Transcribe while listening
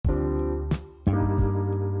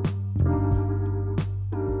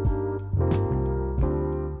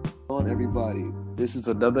on, everybody? This is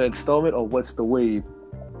another installment of What's the Wave.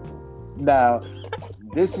 Now,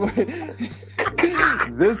 this was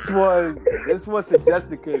this was suggested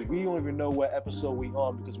because we don't even know what episode we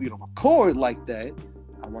on because we don't record like that.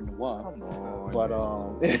 I wonder why. Come on, but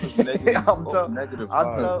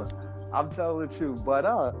I'm telling the truth. But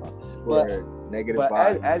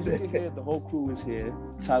as you can hear, the whole crew is here.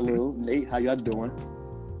 Tyloo, Nate, how y'all doing?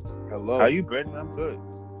 Hello. How you been? I'm good.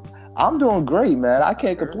 I'm doing great, man. I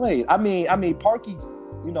can't complain. I mean, Parky,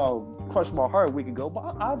 crushed my heart a week ago,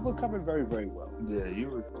 but I've recovered very, very well. Yeah, you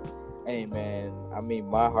were. Hey, man. I mean,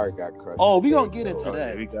 my heart got crushed. Oh, we gonna get into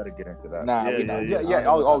that. Yeah, we gotta get into that. Nah, yeah.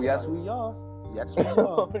 Oh, yes, we are. Yes, we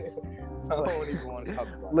are. I don't even want to talk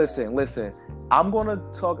about Listen. I'm gonna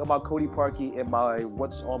talk about Cody Parkey and my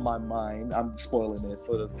what's on my mind. I'm spoiling it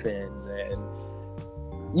for the fans, and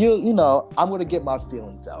I'm gonna get my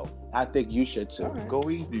feelings out. I think you should too. Right. Go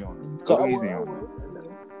easy on him. Go easy on him.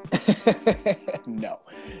 No.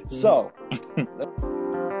 So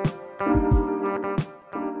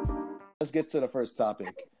let's get to the first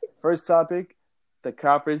topic. First topic: the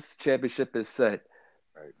conference championship is set.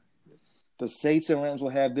 Right. The Saints and Rams will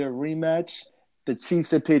have their rematch. The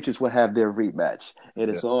Chiefs and Patriots will have their rematch. And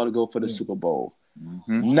it's all to go for the Super Bowl.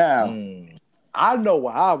 Mm-hmm. Now, I know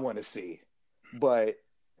what I want to see, but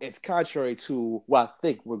it's contrary to what I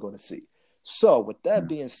think we're going to see. So, with that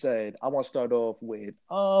being said, I want to start off with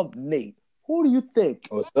Nate. Who do you think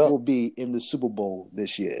will be in the Super Bowl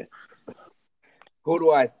this year? Who do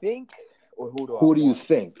I think, or who do you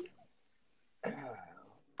think?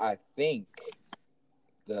 I think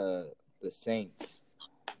the Saints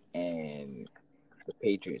and the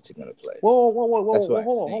Patriots are gonna play. Whoa!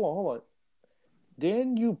 Hold on.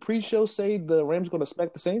 Didn't you pre-show say the Rams gonna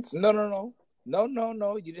smack the Saints? No.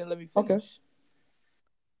 You didn't let me finish. Okay.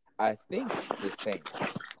 I think the Saints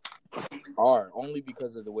are only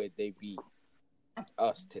because of the way they beat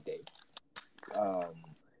us today.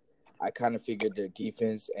 I kind of figured their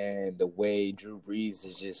defense and the way Drew Brees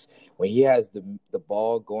is just when he has the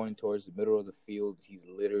ball going towards the middle of the field, he's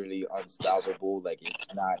literally unstoppable. Like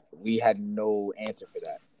it's not. We had no answer for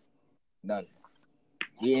that. None.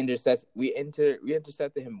 We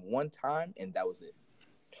intercepted him one time, and that was it.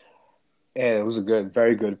 And it was a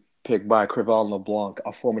very good pick by Creval LeBlanc,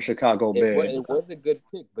 a former Chicago Bear. It was a good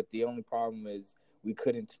pick, but the only problem is we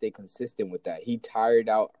couldn't stay consistent with that. He tired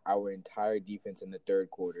out our entire defense in the third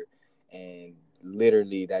quarter. And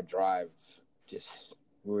literally that drive,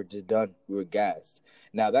 we were just done. We were gassed.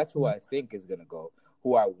 Now, that's who I think is going to go.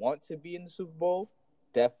 Who I want to be in the Super Bowl,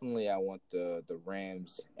 definitely I want the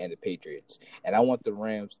Rams and the Patriots. And I want the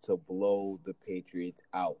Rams to blow the Patriots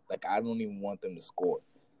out. Like, I don't even want them to score.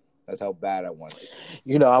 That's how bad I want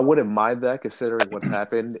it. I wouldn't mind that considering what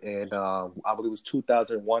happened. And I believe it was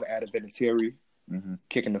 2001, Adam Vinatieri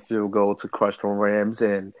kicking the field goal to crush the Rams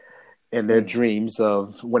and their dreams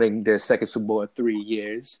of winning their second Super Bowl in 3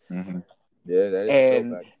 years. Mm-hmm. Yeah, that is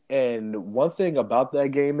so bad. And one thing about that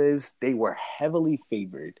game is they were heavily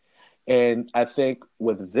favored. And I think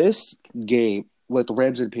with this game, with the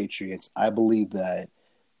Rams and Patriots, I believe that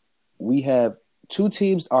we have two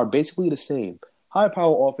teams are basically the same.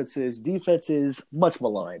 High-power offenses, defenses, much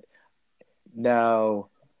maligned. Now,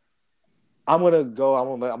 I'm gonna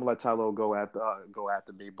let Tyloo go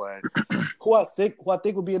after me, but who I think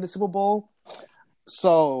will be in the Super Bowl.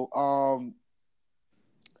 So,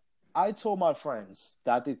 I told my friends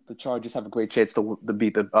that I think the Chargers have a great chance to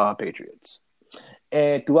beat the Patriots,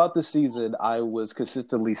 and throughout the season, I was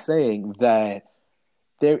consistently saying that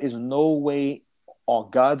there is no way on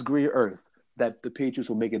God's green earth that the Patriots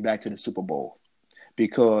will make it back to the Super Bowl.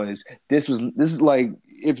 Because this is like,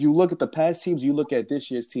 if you look at the past teams, you look at this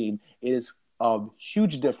year's team, it is a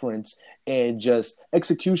huge difference in just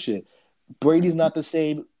execution. Brady's not the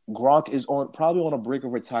same. Gronk is probably on a brink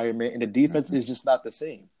of retirement, and the defense is just not the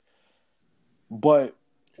same. But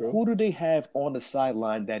who do they have on the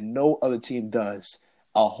sideline that no other team does?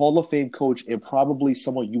 A Hall of Fame coach and probably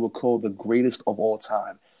someone you would call the greatest of all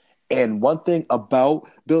time. And one thing about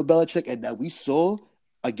Bill Belichick and that we saw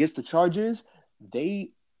against the Chargers, they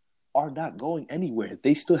are not going anywhere.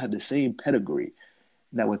 They still have the same pedigree.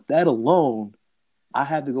 Now, with that alone, I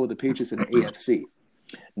have to go with the Patriots in the AFC.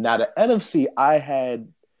 Now, the NFC, I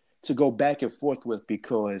had to go back and forth with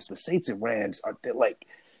because the Saints and Rams like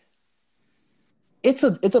it's a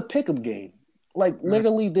pick'em game. Like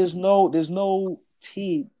literally, there's no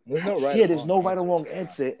team. There's no right. Yeah, there's no right or wrong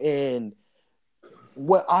answer. And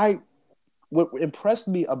what impressed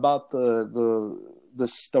me about the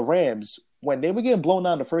Rams. When they were getting blown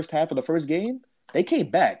out in the first half of the first game, they came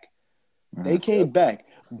back.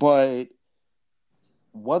 But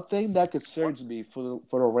one thing that concerns me for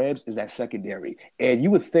the Rams is that secondary. And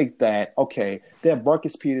you would think that, okay, they have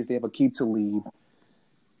Marcus Peters, they have Aqib Talib.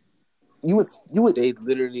 You would They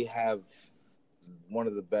literally have one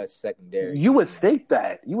of the best secondary. You would think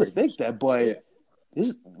that, but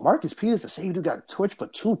this Marcus Peters, the same dude, got torched for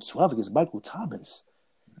 212 against Michael Thomas,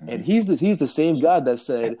 and he's the same guy that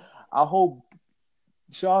said, "I hope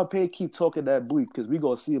Sean Payton keep talking that bleep because we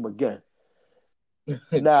gonna see him again."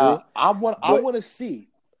 Now, I want to see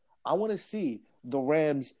the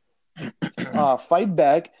Rams fight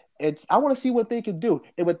back. I want to see what they can do.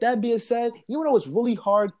 And with that being said, you know it's really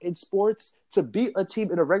hard in sports to beat a team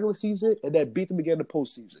in the regular season and then beat them again in the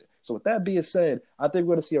postseason. So with that being said, I think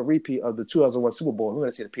we're going to see a repeat of the 2001 Super Bowl. We're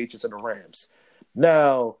going to see the Patriots and the Rams.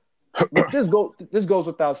 Now, this goes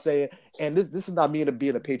without saying, and this is not me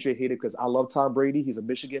being a Patriot hater because I love Tom Brady. He's a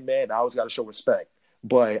Michigan man. I always got to show respect.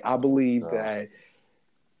 But I believe that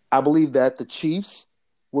the Chiefs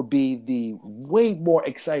would be the way more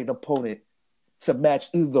exciting opponent to match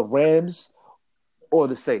either the Rams or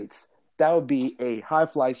the Saints. That would be a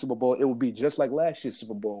high-flying Super Bowl. It would be just like last year's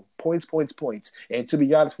Super Bowl. Points. And to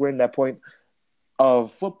be honest, we're in that point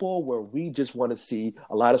of football where we just want to see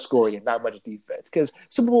a lot of scoring and not much defense. Because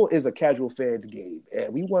Super Bowl is a casual fans game,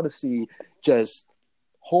 and we want to see just a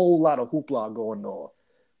whole lot of hoopla going on.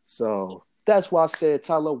 So that's why I stand.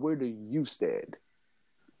 Tyler, where do you stand?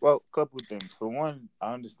 Well, a couple of things. For one,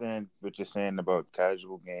 I understand what you're saying about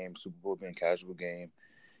casual games, Super Bowl being casual game,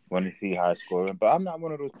 want to see high scoring, but I'm not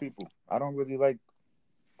one of those people. I don't really like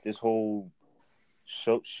this whole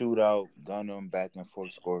shootout, gun 'em, back and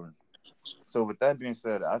forth scoring. So with that being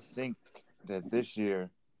said, I think that this year,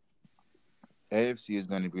 AFC is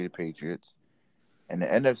going to be the Patriots, and the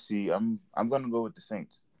NFC, I'm going to go with the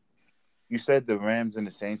Saints. You said the Rams and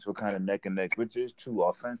the Saints were kind of neck and neck, which is true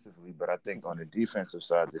offensively, but I think on the defensive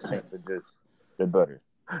side, the Saints they're better.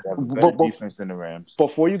 They have a better defense than the Rams.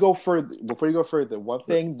 Before you go further, one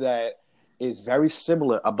thing that is very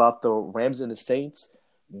similar about the Rams and the Saints,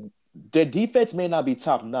 their defense may not be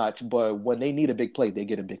top notch, but when they need a big play, they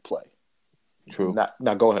get a big play. True.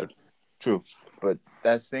 Now go ahead. True, but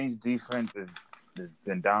that Saints defense has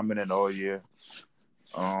been dominant all year.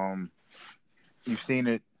 You've seen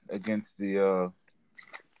it against the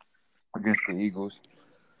Eagles,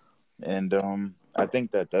 and I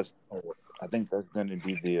think that's going to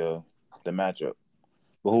be the matchup.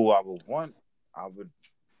 But who I would want, I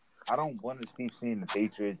don't want to keep seeing the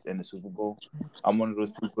Patriots in the Super Bowl. I'm one of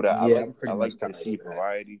those people that I like to see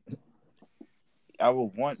variety. I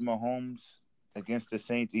would want Mahomes against the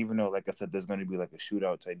Saints, even though, like I said, there's going to be like a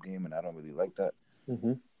shootout type game, and I don't really like that.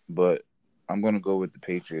 Mm-hmm. But I'm going to go with the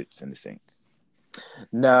Patriots and the Saints.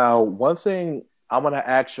 Now, one thing I want to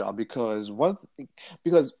ask y'all because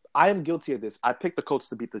I am guilty of this. I picked the Colts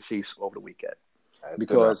to beat the Chiefs over the weekend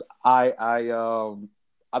because I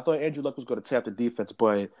thought Andrew Luck was going to tap the defense,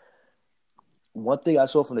 but one thing I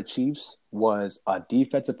saw from the Chiefs was a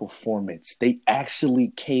defensive performance. They actually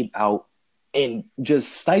came out and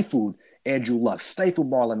just stifled Andrew Luck,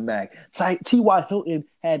 stifled Marlon Mack. T.Y. Hilton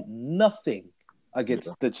had nothing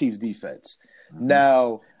against the Chiefs defense. Mm-hmm.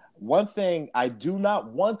 Now, one thing I do not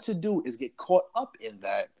want to do is get caught up in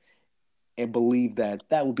that and believe that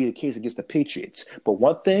would be the case against the Patriots. But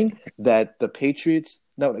one thing that the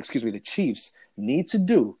Chiefs need to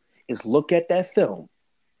do is look at that film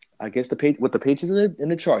against with the Patriots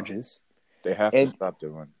and the Chargers. They have to stop the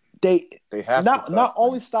run. They have not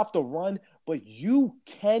only stop the run, but you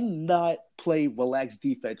cannot play relaxed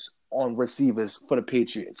defense on receivers for the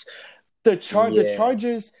Patriots. The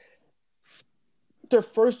Chargers. Their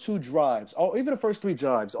first two drives, or even the first three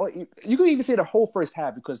drives, or you can even say the whole first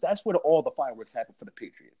half because that's where all the fireworks happen for the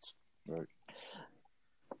Patriots. Right.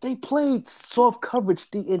 They played soft coverage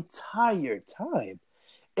the entire time.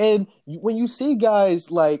 And when you see guys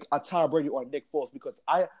like Tom Brady or Nick Foles,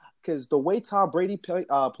 because the way Tom Brady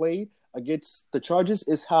played against the Chargers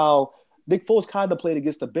is how Nick Foles kind of played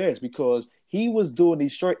against the Bears because he was doing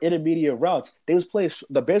these short intermediate routes.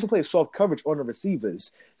 The Bears were playing soft coverage on the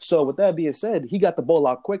receivers. So with that being said, he got the ball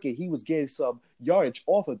out quick and he was getting some yardage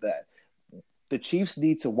off of that. The Chiefs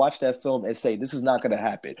need to watch that film and say, this is not going to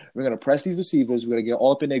happen. We're going to press these receivers. We're going to get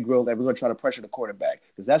all up in their grill, and we're going to try to pressure the quarterback.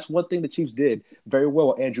 Because that's one thing the Chiefs did very well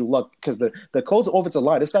with Andrew Luck. Because the Colts offensive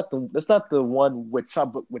line, it's not the one with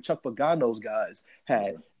Chuck Pagano's guys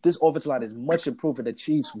had. This offensive line is much improved, and the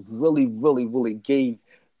Chiefs really, really, really gave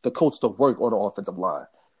the Colts the work on the offensive line.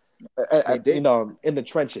 In the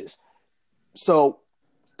trenches. So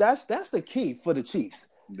that's the key for the Chiefs.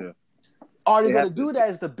 Yeah. Are they going to do that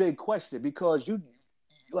is the big question because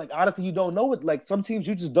honestly, you don't know it. Like some teams,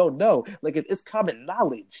 you just don't know. Like it's common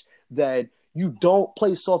knowledge that you don't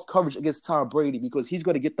play soft coverage against Tom Brady because he's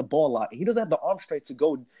going to get the ball out. He doesn't have the arm strength to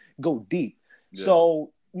go deep. Yeah.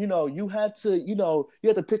 So, you had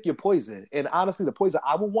to pick your poison. And honestly, the poison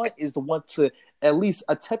I would want is the one to at least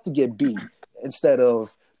attempt to get beat instead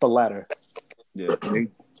of the latter. Yeah.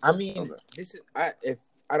 I mean, this is if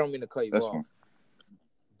I don't mean to cut you off,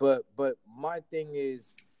 but my thing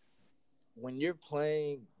is, when you're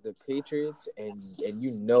playing the Patriots and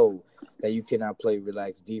you know that you cannot play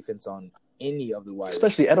relaxed defense on any of the wide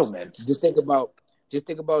especially Edelman. Just think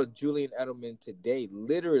about Julian Edelman today.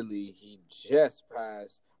 Literally, he just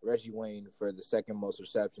passed Reggie Wayne for the second most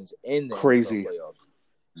receptions in the NFL playoffs.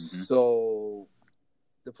 Mm-hmm. So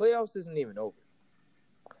the playoffs isn't even over,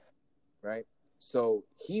 right? So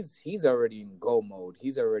he's already in go mode.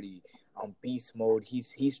 He's already on beast mode.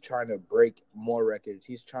 He's trying to break more records.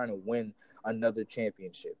 He's trying to win another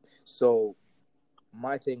championship. So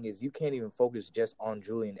my thing is, you can't even focus just on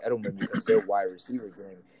Julian Edelman because their wide receiver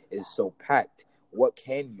game is so packed. What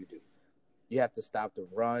can you do? You have to stop the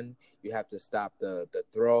run. You have to stop the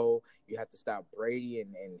throw. You have to stop Brady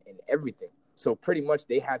and everything. So pretty much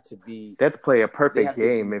they have to play a perfect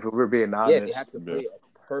game, if we're being honest. Yeah, they have to play a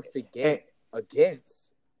perfect game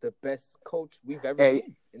against the best coach we've ever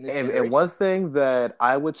seen. And one thing that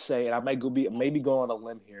I would say, and I might maybe go on a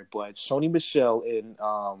limb here, but Sony Michel and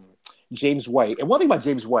James White. And one thing about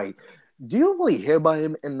James White, do you really hear about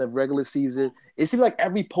him in the regular season? It seems like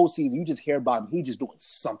every postseason you just hear about him. He's just doing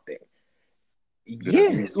something.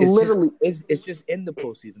 Yeah, it's just in the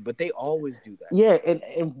postseason, but they always do that. Yeah,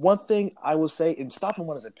 and one thing I will say, and stopping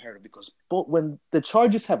one is imperative because when the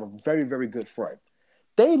Chargers have a very, very good front,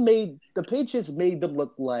 the Patriots made them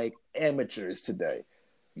look like amateurs today.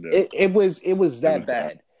 Yeah. It was that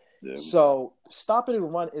bad. Yeah, so stopping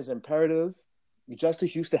and run is imperative. Justin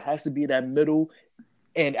Houston has to be in that middle.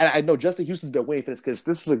 And I know Justin Houston's been waiting for this because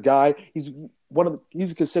this is a guy.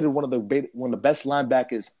 He's considered one of the best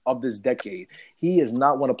linebackers of this decade. He has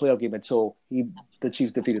not won a playoff game until the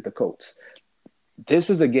Chiefs defeated the Colts. This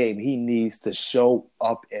is a game he needs to show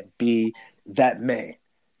up and be that man.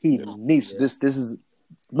 He needs this. This is the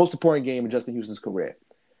most important game in Justin Houston's career.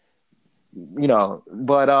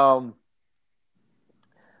 But I'm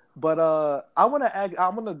gonna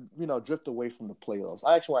drift away from the playoffs.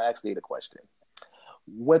 I actually want to ask Nate a question.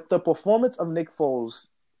 With the performance of Nick Foles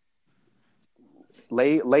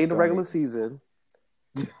late in the regular season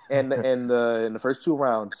and in the first two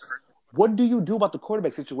rounds, what do you do about the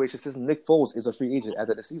quarterback situation since Nick Foles is a free agent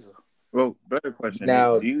after the season? Well, better question.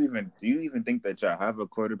 Now, do you even think that y'all have a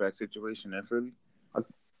quarterback situation in Philly?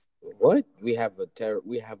 What? We have a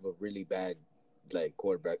really bad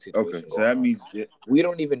quarterback situation. Okay, so that means we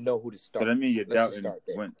don't even know who to start. So that means you're doubting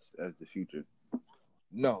Wentz as the future.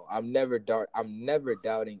 No, I'm never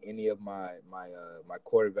doubting any of my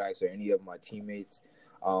quarterbacks or any of my teammates.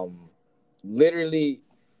 Literally,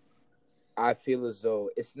 I feel as though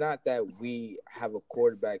it's not that we have a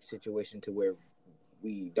quarterback situation to where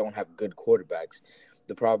we don't have good quarterbacks.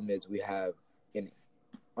 The problem is we have an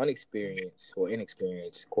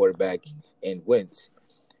inexperienced quarterback in Wentz,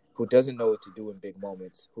 who doesn't know what to do in big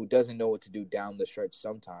moments, who doesn't know what to do down the stretch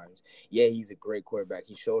sometimes. Yeah, he's a great quarterback.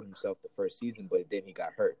 He showed himself the first season, but then he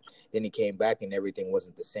got hurt. Then he came back and everything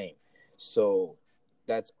wasn't the same. So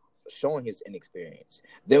that's showing his inexperience.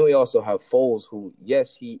 Then we also have Foles, who,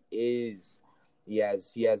 yes, he has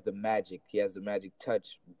the magic. He has the magic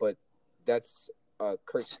touch, but that's a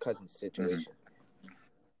Kirk Cousins situation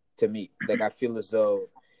to me. I feel as though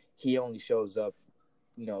he only shows up,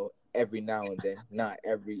 every now and then, not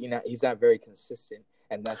every, he's not very consistent,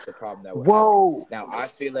 and that's the problem that we're having. Now, I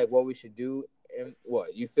feel like what we should do,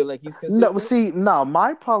 what, you feel like he's consistent?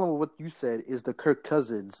 My problem with what you said is the Kirk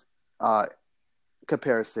Cousins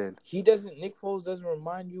comparison. Nick Foles doesn't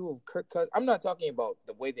remind you of Kirk Cousins. I'm not talking about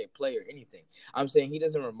the way they play or anything. I'm saying he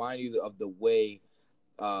doesn't remind you of the way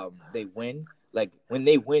they win. Like, when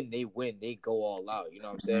they win, they go all out, you know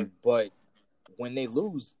what I'm saying? But when they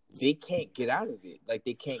lose, they can't get out of it. Like,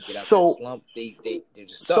 they can't get out of the slump. They're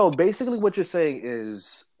just stuck. So basically what you're saying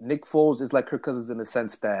is Nick Foles is like Kirk Cousins in the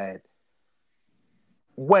sense that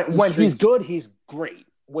when he's good, he's great.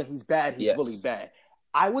 When he's bad, he's really bad.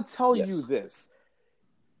 I would tell you this.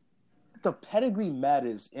 The pedigree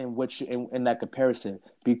matters in that comparison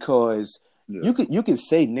because you can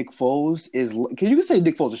say Nick Foles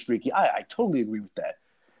is streaky. I totally agree with that.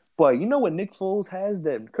 But you know what Nick Foles has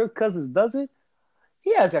that Kirk Cousins doesn't?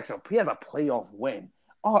 He has a playoff win.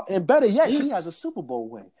 And better yet, he has a Super Bowl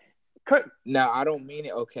win. Now, I don't mean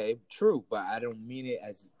it. Okay, true, but I don't mean it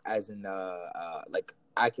as in like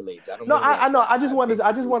accolades. I don't. No, I know. I just wanted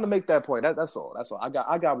to make that point. That's all. I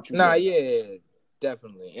got what you. Yeah.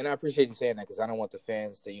 Definitely, and I appreciate you saying that because I don't want the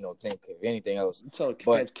fans to, think of anything else. Tell But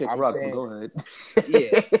fans kick I'm rocks, but saying, go ahead.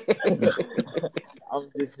 yeah, I'm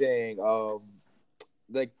just saying,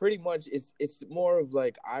 like pretty much, it's more of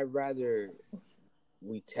like I rather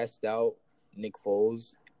we test out Nick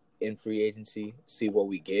Foles in free agency, see what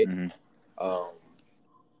we get, um,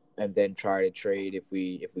 and then try to trade if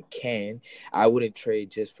we can. I wouldn't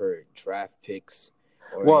trade just for draft picks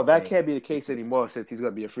or Well, that anything. can't be the case anymore since he's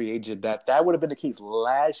going to be a free agent. That would have been the case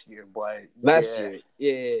last year, but Last yeah. year,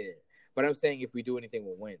 yeah. But I'm saying if we do anything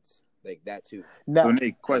with Wentz, like that too. Now, So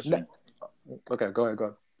Nate, question. Okay, go ahead.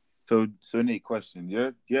 So Nate, question.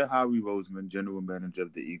 You're Howie Roseman, general manager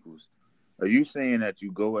of the Eagles. Are you saying that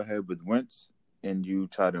you go ahead with Wentz and you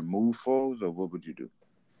try to move Foles, or what would you do?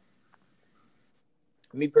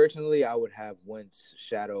 Me personally, I would have Wentz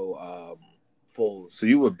shadow Foles. So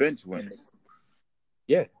you would bench Wentz?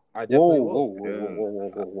 Yeah, I definitely will.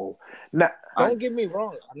 Whoa. Now, don't get me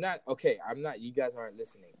wrong. I'm not. You guys aren't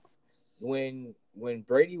listening. When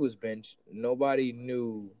Brady was benched, nobody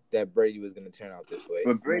knew that Brady was going to turn out this way.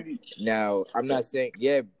 But Brady. Now, I'm not saying.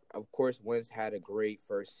 Yeah, of course, Wentz had a great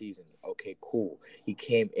first season. Okay, cool. He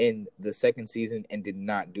came in the second season and did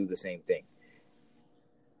not do the same thing,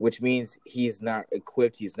 which means he's not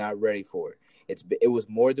equipped. He's not ready for it. It was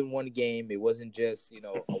more than one game. It wasn't just,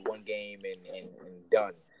 a one game and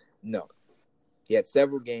done. No. He had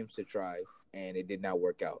several games to try, and it did not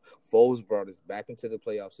work out. Foles brought us back into the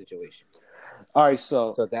playoff situation. All right,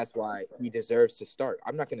 so that's why he deserves to start.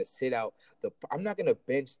 I'm not going to sit out I'm not going to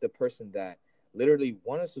bench the person that literally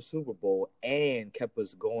won us the Super Bowl and kept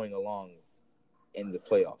us going along in the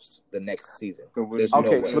playoffs the next season. So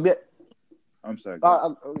let me. I'm sorry.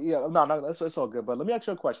 No, it's all good. But let me ask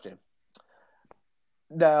you a question.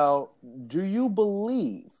 Now, do you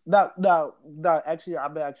believe now? Actually,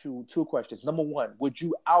 I'm gonna ask you two questions. Number one, would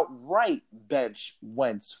you outright bench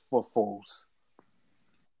Wentz for Foles?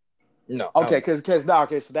 No. Okay, so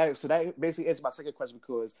that basically answers my second question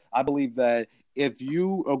because I believe that if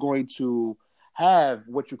you are going to have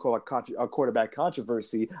what you call a quarterback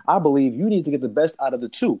controversy, I believe you need to get the best out of the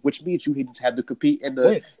two, which means you need to have to compete in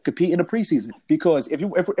the preseason. Because if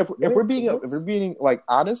we're being like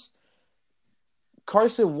honest,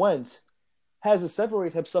 Carson Wentz has to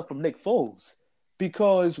separate himself from Nick Foles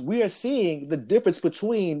because we are seeing the difference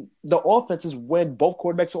between the offenses when both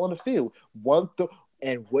quarterbacks are on the field.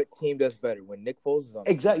 And what team does better when Nick Foles is on?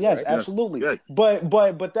 Exactly. Yes, right? Absolutely. Yeah.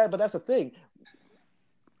 But that's the thing.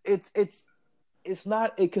 It's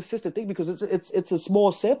not a consistent thing because it's a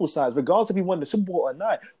small sample size. Regardless if he won the Super Bowl or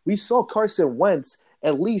not, we saw Carson Wentz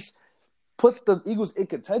at least put the Eagles in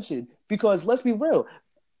contention because let's be real,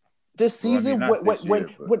 this season,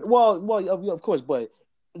 of course, but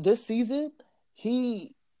this season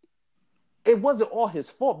it wasn't all his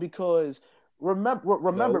fault because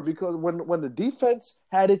remember because when the defense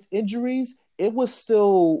had its injuries, it was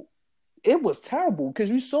terrible because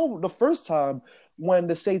you saw the first time. When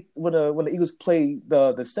the Eagles played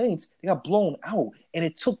the Saints, they got blown out, and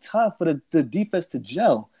it took time for the defense to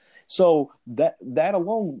gel. So that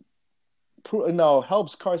alone,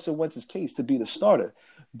 helps Carson Wentz's case to be the starter.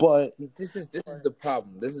 But this is the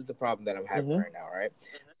problem. This is the problem that I'm having right now, right?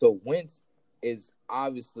 So Wentz is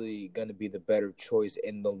obviously going to be the better choice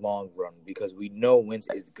in the long run because we know Wentz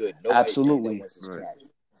is good. Nobody's saying that Wentz is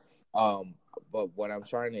trash. But what I'm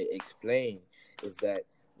trying to explain is that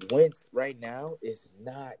Wentz right now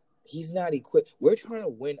he's not equipped. We're trying to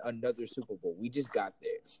win another Super Bowl. We just got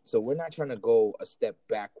there. So we're not trying to go a step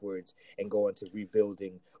backwards and go into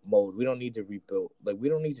rebuilding mode. We don't need to rebuild. Like, we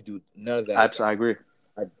don't need to do none of that. Absolutely,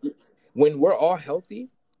 I agree. When we're all healthy,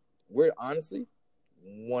 we're honestly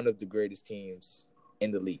one of the greatest teams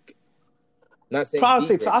in the league. Not saying I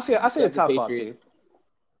say a top 5 team.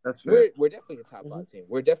 That's fair. We're definitely a top 5 team.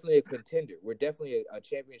 We're definitely a contender. We're definitely a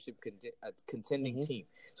championship contending team.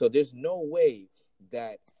 So there's no way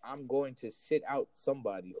that I'm going to sit out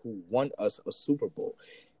somebody who won us a Super Bowl.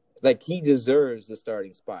 Like, he deserves the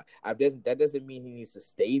starting spot. That doesn't mean he needs to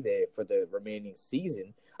stay there for the remaining of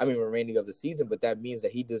the season, but that means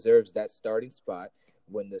that he deserves that starting spot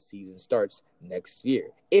when the season starts next year,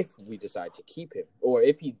 if we decide to keep him or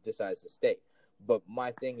if he decides to stay. But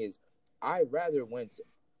my thing is, I rather Wentz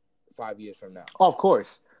 5 years from now. Of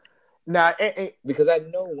course. Now, because I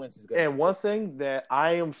know Wentz is going to. And one thing that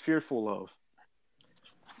I am fearful of,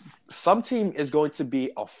 some team is going to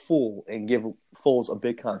be a fool and give Foles a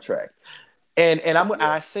big contract. And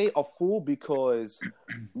I say a fool because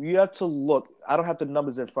you have to look. I don't have the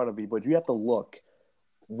numbers in front of me, but you have to look.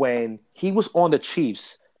 When he was on the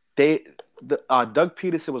Chiefs, Doug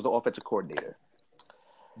Peterson was the offensive coordinator.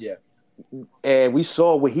 Yeah. And we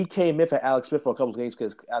saw when he came in for Alex Smith for a couple of games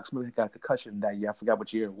because Alex Smith got a concussion that year. I forgot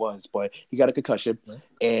what year it was, but he got a concussion. Mhm.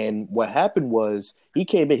 And what happened was he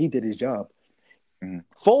came in, he did his job. Mhm.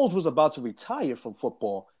 Foles was about to retire from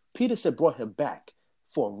football. Peterson brought him back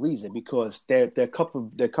for a reason because their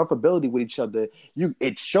comfortability with each other,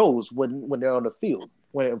 it shows when they're on the field,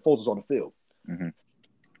 when Foles is on the field. Mm-hmm.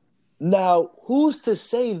 Now, who's to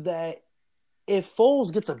say that if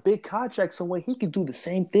Foles gets a big contract somewhere, he can do the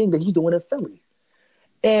same thing that he's doing in Philly?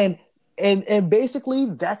 And basically,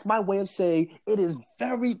 that's my way of saying it is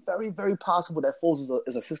very, very, very possible that Foles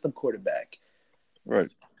is a system quarterback.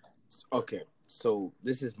 Right. Okay, so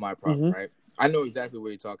this is my problem, right? I know exactly what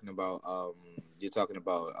you're talking about. You're talking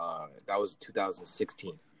about that was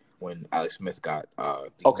 2016 when Alex Smith got the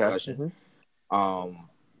concussion.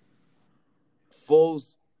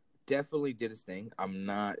 Foles definitely did his thing. I'm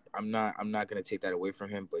not gonna take that away from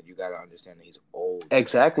him, but you gotta understand that he's old.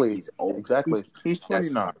 Exactly. Like, he's old. Exactly. He's 29.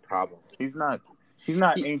 That's my problem. He's not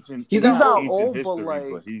ancient. He's not not ancient old, history,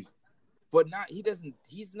 but like, but not he doesn't.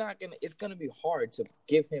 He's not gonna. It's gonna be hard to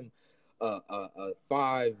give him a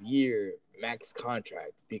 5-year max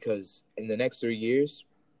contract because in the next 3 years,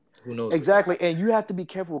 who knows? Exactly, and you have to be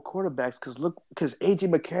careful with quarterbacks because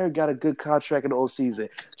AJ McCarron got a good contract in the old season.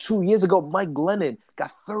 2 years ago, Mike Glennon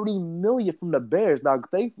got $30 million from the Bears. Now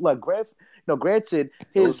they granted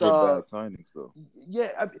his those were bad signings though.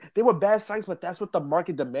 Yeah, they were bad signings, but that's what the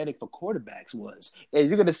market demanding for quarterbacks was, and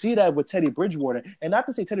you're going to see that with Teddy Bridgewater. And not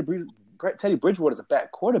to say Teddy Bridgewater is a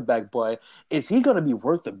bad quarterback, but is he going to be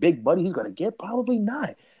worth the big money he's going to get? Probably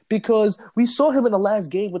not. Because we saw him in the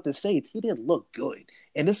last game with the Saints. He didn't look good.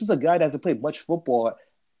 And this is a guy that hasn't played much football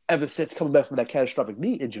ever since coming back from that catastrophic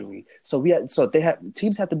knee injury. So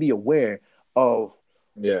teams have to be aware of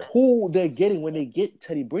who they're getting when they get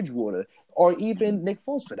Teddy Bridgewater or even Nick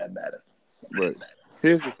Foles for that matter. Right.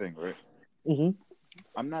 Here's the thing, right? Mm-hmm.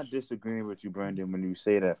 I'm not disagreeing with you, Brandon, when you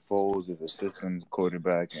say that Foles is a systems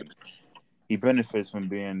quarterback and he benefits from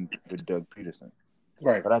being with Doug Peterson.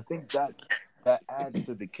 Right. But I think that adds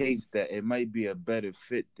to the case that it might be a better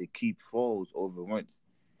fit to keep Foles over Wentz.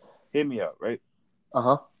 Hear me out, right?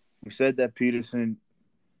 Uh-huh. We said that Peterson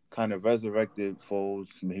kind of resurrected Foles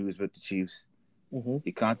when he was with the Chiefs. Mm-hmm.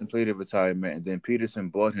 He contemplated retirement, and then Peterson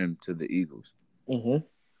brought him to the Eagles. Mm-hmm.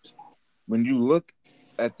 When you look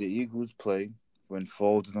at the Eagles play, when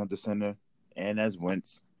Foles is on the center and as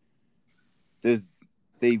Wentz, they're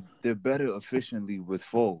better efficiently with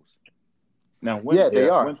Foles. Now, they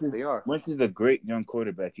are. Wentz is a great young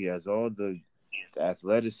quarterback. He has all the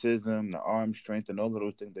athleticism, the arm strength, and all of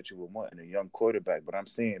those things that you would want in a young quarterback. But I'm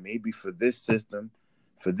saying maybe for this system,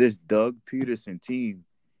 for this Doug Peterson team,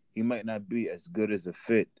 he might not be as good as a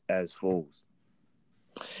fit as Foles.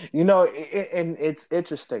 You know, and it's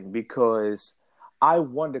interesting because I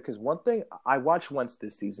wonder because one thing I watched Wentz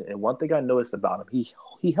this season, and one thing I noticed about him,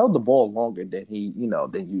 he held the ball longer than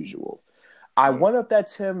than usual. I wonder if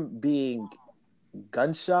that's him being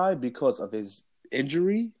gun shy because of his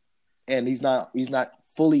injury, and he's not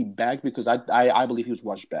fully back because I believe he was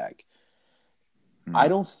rushed back. I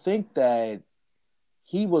don't think that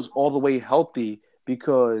he was all the way healthy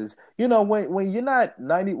because when you're not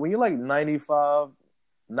 90, when you're like 95,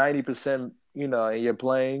 90%, and you're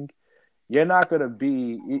playing, you're not gonna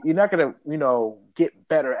get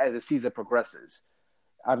better as the season progresses.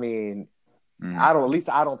 I mean, I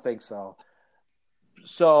don't think so.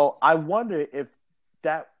 So I wonder if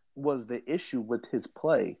that was the issue with his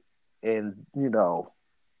play, and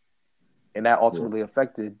and that ultimately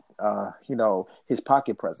affected his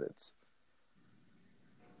pocket presence.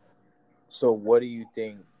 So what do you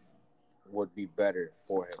think would be better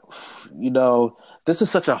for him? This is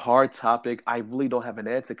such a hard topic. I really don't have an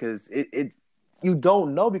answer because you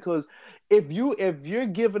don't know because if you're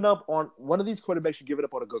giving up on one of these quarterbacks, you're giving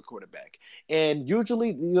up on a good quarterback. And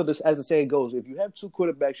usually, this as the saying goes, if you have two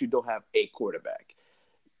quarterbacks, you don't have a quarterback.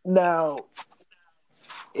 Now,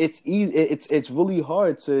 it's easy. It's really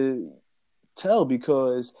hard to tell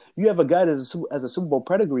because you have a guy that has a Super Bowl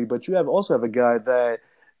pedigree, but you also have a guy that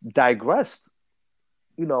digressed,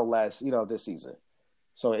 this season.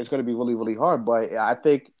 So it's going to be really, really hard. But I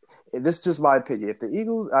think this is just my opinion. If the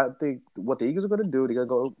Eagles, I think what the Eagles are going to do, they're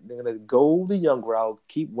going to go the young route,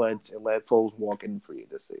 keep Wentz, and let Foles walk in free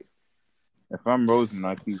agency. If I'm Rosen,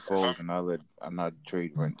 I keep Foles and I'm not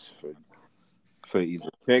trade Wentz for either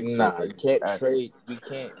pick. Nah, you can't trade.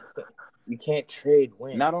 You can't trade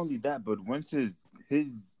Wentz. Not only that, but Wentz his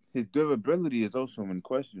durability is also in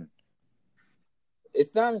question.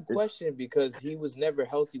 It's not in question because he was never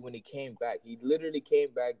healthy when he came back. He literally came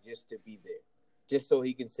back just to be there. just so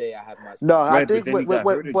he can say I have my No, spot. I Right, but think then he got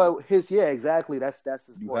hurt again. but his exactly. That's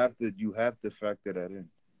his You point. have to factor that in.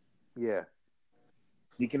 Yeah,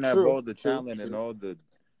 He can have all the talent and all the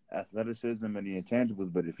athleticism and the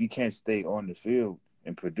intangibles, but if he can't stay on the field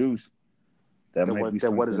and produce, that then might be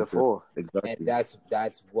what is something it for? Exactly. And that's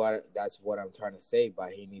what I'm trying to say.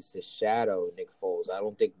 But he needs to shadow Nick Foles. I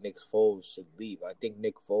don't think Nick Foles should leave. I think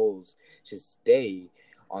Nick Foles should stay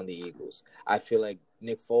on the Eagles. I feel like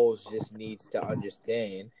Nick Foles just needs to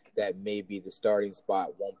understand that maybe the starting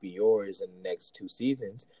spot won't be yours in the next 2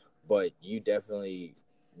 seasons, but you definitely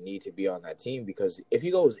need to be on that team, because if he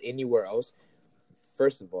goes anywhere else,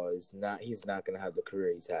 first of all, he's not going to have the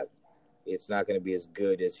career he's had. It's not going to be as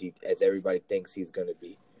good as everybody thinks he's going to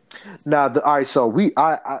be. Now, all right. So we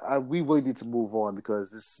really need to move on because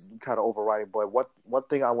this is kind of overriding. But one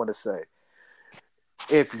thing I want to say,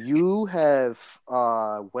 if you have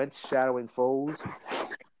went shadowing Foles,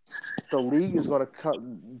 the league is going to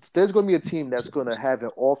come. There's going to be a team that's going to have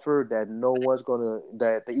an offer that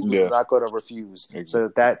that the Eagles are not going to refuse. Exactly.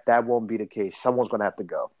 So that won't be the case. Someone's going to have to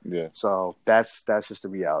go. Yeah. So that's just the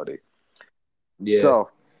reality. Yeah. So,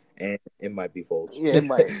 and it might be Foles. Yeah, it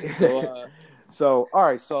might. So all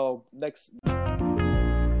right. So next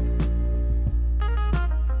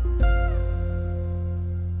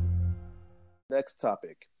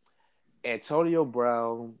topic. Antonio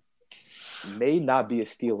Brown may not be a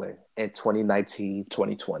Steeler in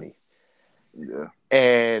 2019-2020. Yeah.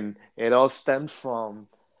 And it all stems from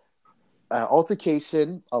an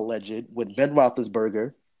altercation alleged with Ben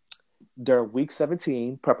Roethlisberger during Week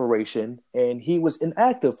 17 preparation, and he was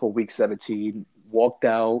inactive for Week 17, walked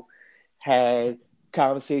out, had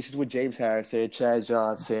conversations with James Harrison, Chad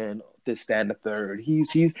Johnson, this, that, and the third.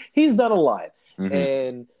 He's done a lot. Mm-hmm.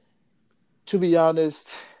 And to be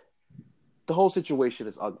honest, the whole situation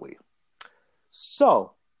is ugly.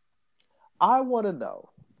 So, I want to know,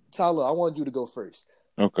 Tyler, I want you to go first.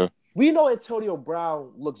 Okay. We know Antonio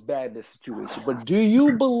Brown looks bad in this situation, but do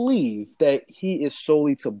you believe that he is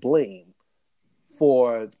solely to blame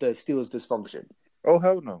for the Steelers' dysfunction? Oh,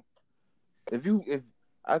 hell no.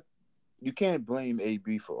 You can't blame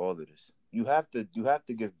AB for all of this. You have to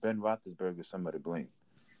give Ben Roethlisberger some of the blame.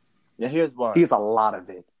 And here's why. He has a lot of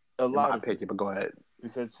it. A lot in my of opinion, but go ahead.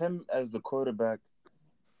 Because him as the quarterback,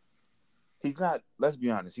 he's not, let's be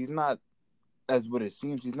honest, he's not, as what it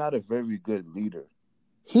seems, he's not a very good leader.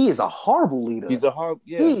 He is a horrible leader. He's a horrible,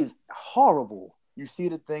 yeah. He's horrible. You see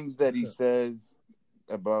the things that he says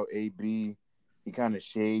about AB. He kind of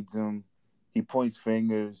shades him. He points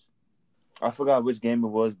fingers. I forgot which game it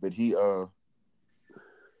was, but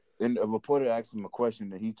and a reporter asked him a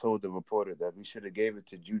question, and he told the reporter that we should have gave it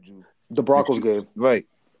to Juju. The Broncos game. Right.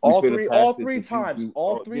 All three times.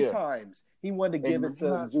 All three times. He wanted to give it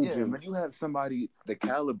to Juju. Yeah, when you have somebody the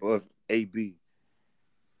caliber of AB,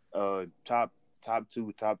 top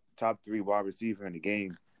 2, top 3 wide receiver in the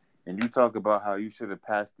game, and you talk about how you should have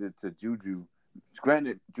passed it to Juju.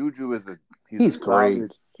 Granted, Juju is he's great.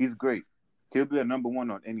 Solid, he's great. He'll be a number 1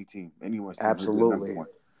 on any team. Anyone's team. Absolutely.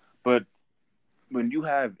 But when you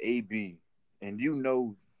have AB and you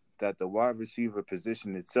know that the wide receiver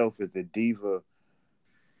position itself is a diva,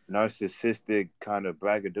 narcissistic, kind of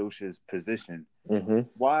braggadocious position,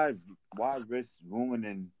 why risk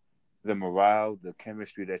ruining the morale, the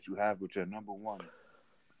chemistry that you have with your number 1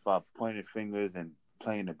 by pointing fingers and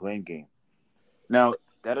playing the blame game? Now,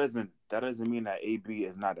 that doesn't mean that AB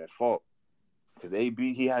is not at fault, because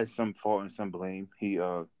AB, he has some fault and some blame.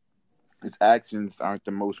 His actions aren't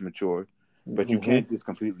the most mature, but you can't just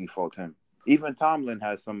completely fault him. Even Tomlin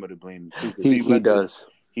has some of the blame too. He does.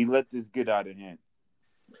 He let this get out of hand.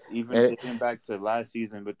 Even thinking back to last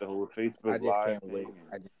season with the whole Facebook Live thing,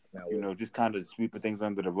 just kind of sweeping things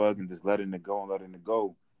under the rug and just letting it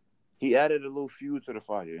go. He added a little fuel to the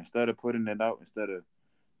fire. Instead of putting it out, instead of,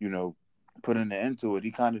 putting the end to it,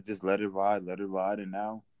 he kind of just let it ride, and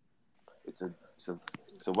now it's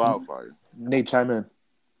a wildfire. Nate, chime in.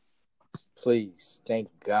 Please, thank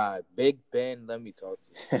God. Big Ben, let me talk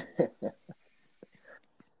to you.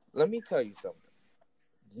 Let me tell you something.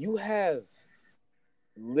 You have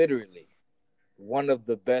literally one of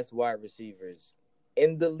the best wide receivers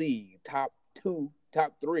in the league, top 2,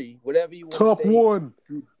 top 3, whatever you want top to say. Top 1.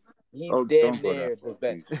 He's damn near the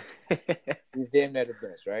best. He's damn near the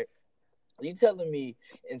best, right? You telling me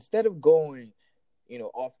instead of going,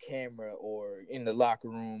 off camera or in the locker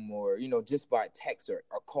room or just by text or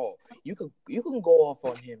call. You can go off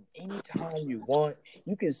on him anytime you want.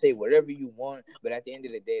 You can say whatever you want, but at the end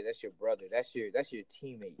of the day, that's your brother. That's your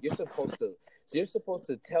teammate. You're supposed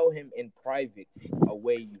to tell him in private a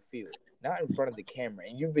way you feel, not in front of the camera.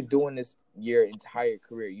 And you've been doing this your entire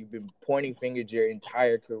career. You've been pointing fingers your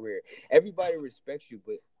entire career. Everybody respects you,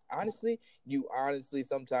 but you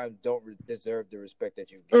sometimes don't deserve the respect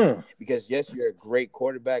that you get. Because yes, you're a great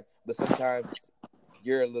quarterback, but sometimes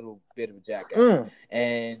you're a little bit of a jackass.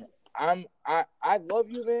 And I love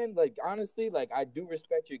you, man. Like, honestly, like, I do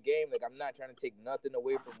respect your game. Like, I'm not trying to take nothing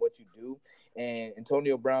away from what you do. And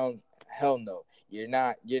Antonio Brown, hell no, you're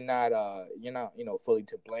not fully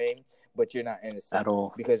to blame, but you're not innocent at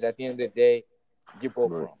all. Because at the end of the day, you're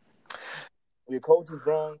both wrong. Your coach is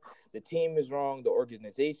wrong. The team is wrong. The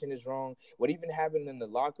organization is wrong. What even happened in the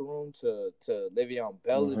locker room to Le'Veon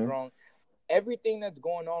Bell is wrong. Everything that's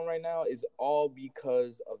going on right now is all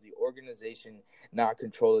because of the organization not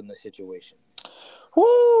controlling the situation.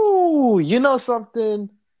 Woo! You know something?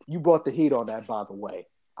 You brought the heat on that, by the way.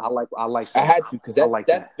 I like that. I had to, because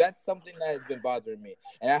that's something that has been bothering me.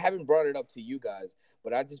 And I haven't brought it up to you guys,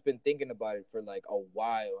 but I've just been thinking about it for like a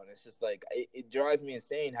while. And it's just like, it drives me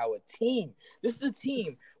insane how this is a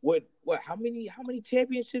team with how many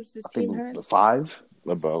championships this team has? 5?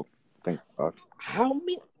 About, I think 5. How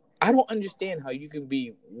many? I don't understand how you can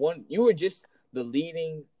be one. You were just the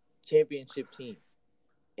leading championship team,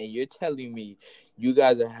 and you're telling me you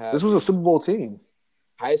guys are having this was a Super Bowl team.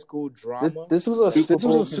 High school drama. This was a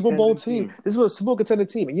Super Bowl team. This was a Super Bowl contender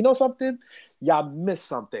team. And you know something? Y'all missed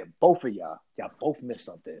something. Both of y'all. Y'all both missed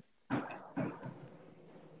something.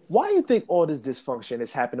 Why do you think all this dysfunction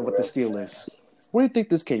is happening with the Steelers? Where do you think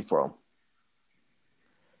this came from?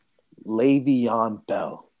 Le'Veon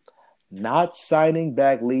Bell. Not signing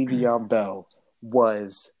back Le'Veon Bell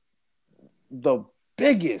was the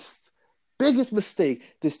biggest mistake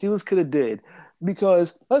the Steelers could have did.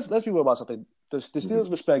 Because let's be real about something. The Steelers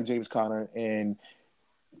respect James Conner, and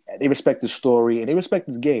they respect his story, and they respect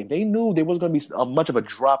his game. They knew there was going to be much of a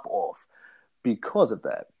drop-off because of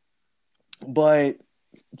that. But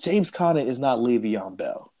James Conner is not Le'Veon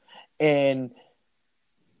Bell. And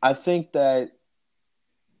I think that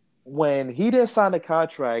when he didn't sign the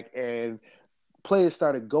contract and players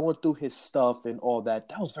started going through his stuff and all that,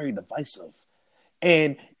 that was very divisive.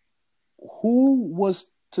 And who is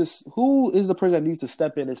the person that needs to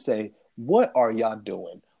step in and say, what are y'all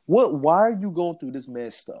doing? Why are you going through this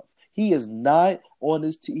man's stuff? He is not on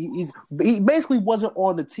this team. He basically wasn't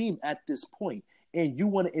on the team at this point, and you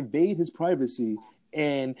want to invade his privacy.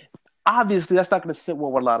 And obviously, that's not going to sit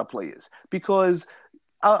well with a lot of players, because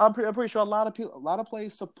I'm pretty sure a lot of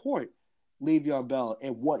players support Le'Veon Bell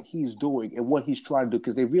and what he's doing and what he's trying to do,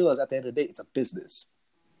 because they realize at the end of the day, it's a business.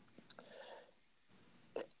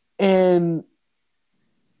 And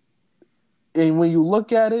when you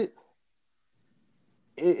look at it,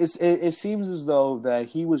 it seems as though that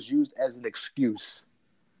he was used as an excuse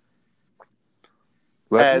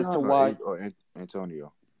as to why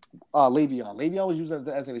Antonio. Le'Veon was used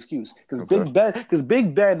as an excuse because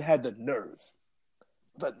Big Ben had the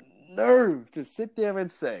nerve to sit there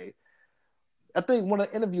and say, I think one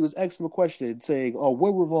of the interviewers asked him a question saying, "Oh,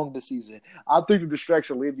 where we're wrong this season? I think the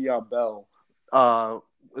distraction of Le'Veon Bell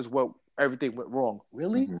is what everything went wrong."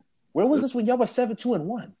 Really? Mm-hmm. Where was this when y'all were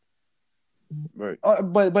 7-2-1? Right.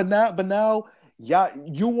 But now,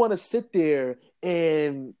 you want to sit there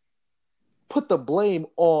and put the blame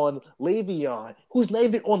on Le'Veon, who's not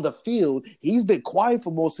even on the field. He's been quiet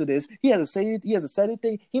for most of this. He hasn't said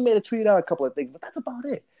anything. He may have tweeted out a couple of things, but that's about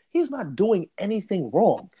it. He's not doing anything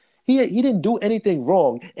wrong. He didn't do anything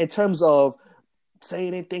wrong in terms of saying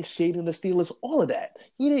anything, shading the Steelers, all of that.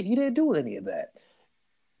 He didn't do any of that.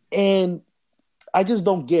 And I just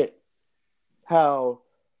don't get how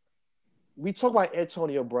we talk about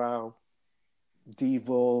Antonio Brown,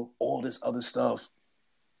 Devo, all this other stuff.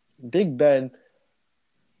 Big Ben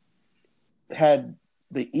had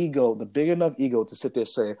the big enough ego to sit there and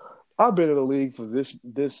say, "I've been in the league for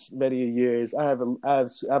this many years. I have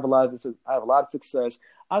a lot of success.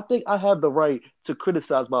 I think I have the right to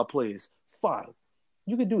criticize my players." Fine,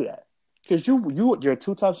 you can do that because you're a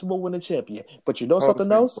 2-time Super Bowl winning champion. But you know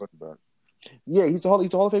something else? Yeah, he's the Hall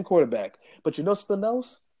of Fame quarterback. But you know something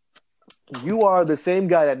else? You are the same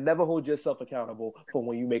guy that never holds yourself accountable for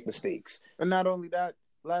when you make mistakes. And not only that,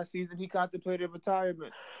 last season he contemplated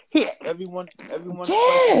retirement. Everyone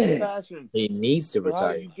passion. He needs to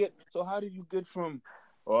retire. How do you get from,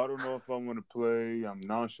 I don't know if I want to play, I'm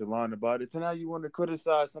nonchalant about it, to now you want to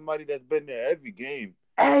criticize somebody that's been there every game.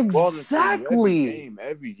 Exactly. Every game,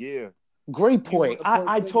 every year. Great You point. want a point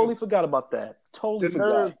I figure. totally forgot about that. Totally The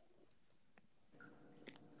forgot.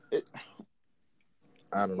 nerve.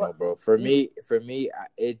 I don't know, But bro. For me,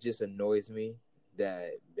 it just annoys me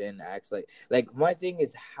that Ben acts like my thing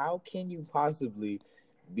is, how can you possibly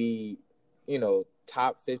be,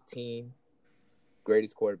 top 15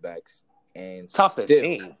 greatest quarterbacks and top still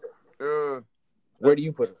 15. where do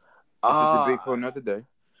you put him? That's a debate for another day.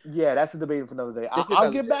 Yeah, that's a debate for another day. This is I'll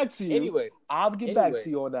another get day. back to you. Anyway, I'll get back to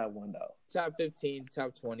you on that one though. Top 15,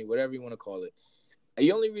 top 20, whatever you want to call it.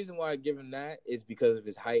 The only reason why I give him that is because of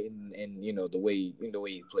his height and the way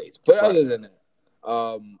he plays. But Right. other than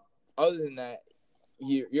that,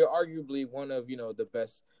 you're arguably one of the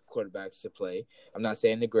best quarterbacks to play. I'm not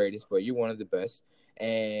saying the greatest, but you're one of the best,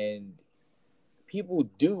 and people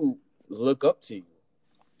do look up to you.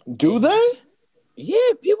 Do they?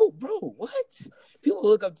 Yeah, people, bro. What? People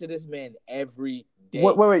look up to this man every day.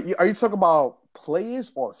 Wait. Are you talking about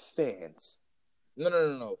players or fans?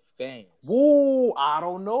 No. Fans. Whoa, I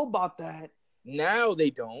don't know about that. Now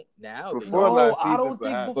they don't. Before No, last I season, don't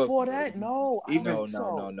think perhaps. before that. No, I don't No. think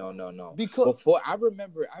so. No. Because Before I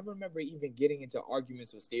remember even getting into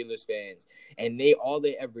arguments with Steelers fans, and all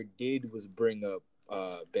they ever did was bring up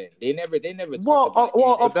Ben. They never talked about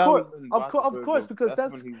of course, because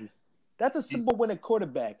that's a Super Bowl winning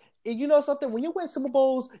quarterback. And you know something? When you win Super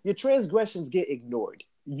Bowls, your transgressions get ignored.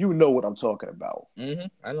 You know what I'm talking about.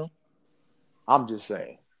 I know. I'm just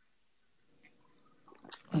saying.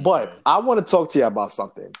 But I want to talk to you about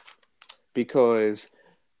something because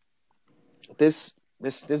this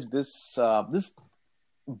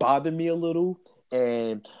bothered me a little,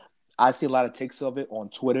 and I see a lot of takes of it on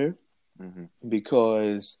Twitter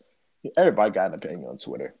because everybody got an opinion on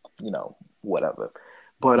Twitter, whatever.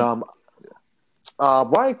 But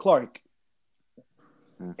Ryan Clark,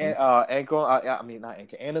 analyst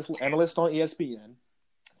on ESPN,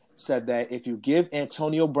 said that if you give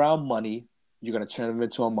Antonio Brown money, you're going to turn him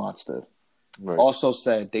into a monster. Right. Also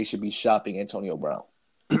said they should be shopping Antonio Brown.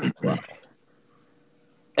 Wow.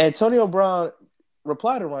 Antonio Brown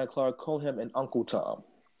replied to Ryan Clark, calling him an Uncle Tom.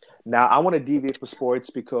 Now, I want to deviate from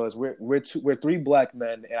sports because we're three black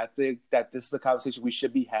men, and I think that this is a conversation we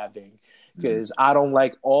should be having because I don't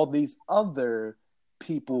like all these other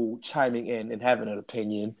people chiming in and having an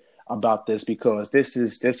opinion about this because this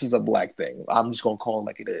is a black thing. I'm just going to call it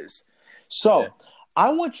like it is. So,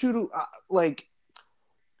 I want you to where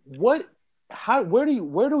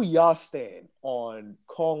do y'all stand on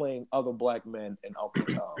calling other black men an Uncle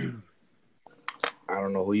Tom? I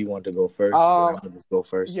don't know who you want to go first. I'm gonna just go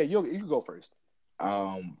first. Yeah, you can go first.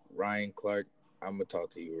 Ryan Clark, I'm gonna talk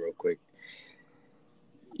to you real quick.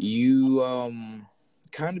 You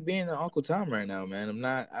kind of being an Uncle Tom right now, man.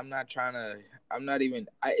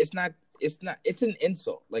 It's an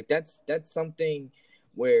insult. Like that's something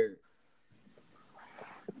where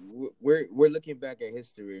we're looking back at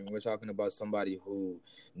history and we're talking about somebody who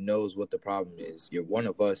knows what the problem is. You're one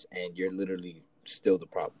of us and you're literally still the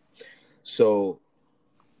problem. So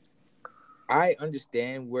I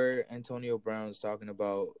understand where Antonio Brown's talking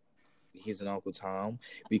about he's an Uncle Tom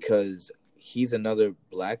because he's another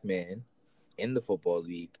black man in the football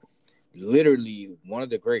league, literally one of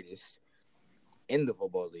the greatest in the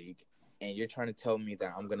football league, and you're trying to tell me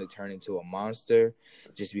that I'm going to turn into a monster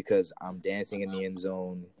just because I'm dancing in the end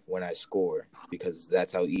zone when I score because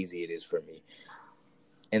that's how easy it is for me.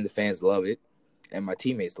 And the fans love it, and my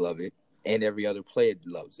teammates love it, and every other player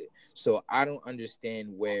loves it. So I don't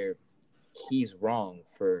understand where he's wrong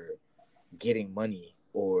for getting money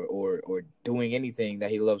or doing anything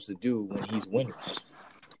that he loves to do when he's winning.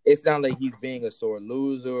 It's not like he's being a sore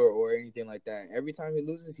loser or anything like that. Every time he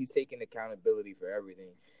loses, he's taking accountability for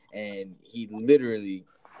everything. And he literally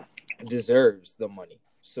deserves the money.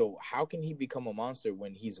 So how can he become a monster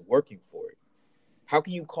when he's working for it? How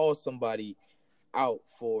can you call somebody out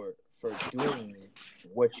for doing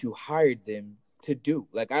what you hired them to do?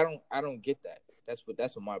 Like I don't get that. That's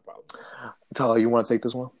what my problem is. Tyler, you want to take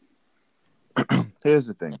this one? Here's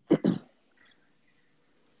the thing.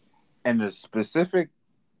 In the specific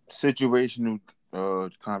situational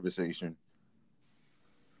conversation,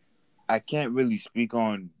 I can't really speak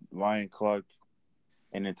on Ryan Clark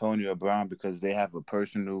and Antonio Brown because they have a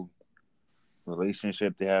personal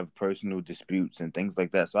relationship, they have personal disputes and things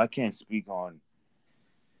like that. So I can't speak on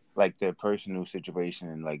like their personal situation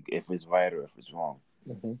and like if it's right or if it's wrong.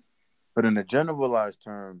 Mm-hmm. But in a generalized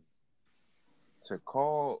term, to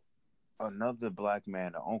call another black man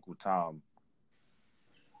an Uncle Tom,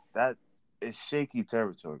 that is shaky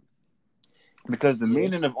territory. Because the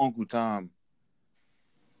meaning of Uncle Tom,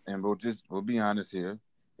 and we'll be honest here,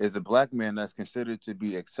 is a black man that's considered to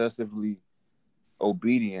be excessively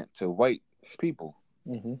obedient to white people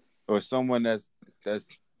Mm-hmm. or someone that's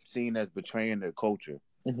seen as betraying their culture.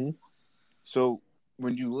 Mm-hmm. So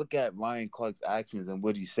when you look at Ryan Clark's actions and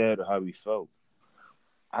what he said or how he felt,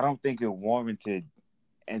 I don't think it warranted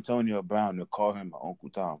Antonio Brown to call him Uncle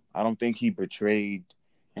Tom. I don't think he betrayed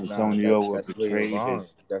Nah, Antonio or that's where you're betrayed wrong.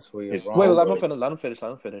 That's where you're his Wait, wrong. let him culture. finish. Let him finish.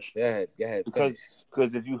 Let him finish. Go ahead, Because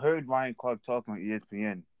finish. if you heard Ryan Clark talk on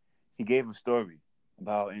ESPN, he gave a story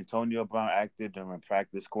about Antonio Brown acted during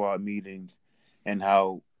practice squad meetings and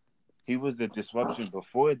how he was the disruption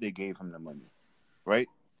before they gave him the money, right?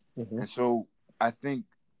 Mm-hmm. And so I think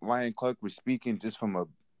Ryan Clark was speaking just from a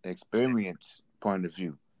experience point of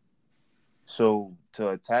view. So to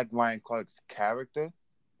attack Ryan Clark's character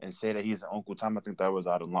and say that he's an Uncle Tom, I think that was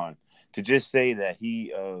out of line. To just say that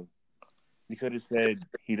he could have said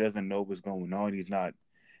he doesn't know what's going on, he's not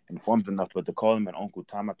informed enough, but to call him an Uncle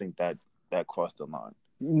Tom, I think that crossed the line.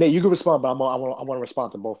 Nate, you can respond, but I want to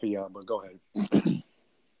respond to both of y'all. But go ahead.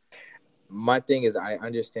 My thing is, I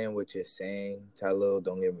understand what you're saying, Tyler.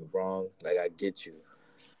 Don't get me wrong. Like, I get you.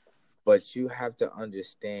 But you have to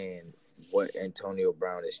understand what Antonio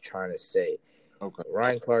Brown is trying to say. Okay.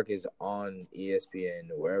 Ryan Clark is on ESPN,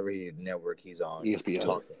 wherever network he's on, ESPN.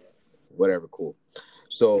 talking, whatever, cool.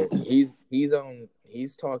 So he's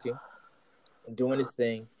talking, doing his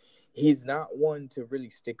thing. He's not one to really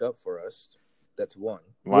stick up for us. That's one.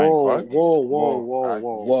 Whoa.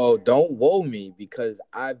 Don't whoa me, because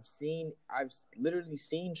I've literally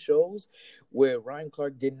seen shows where Ryan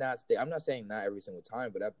Clark did not stay. I'm not saying not every single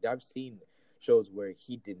time, but I've seen shows where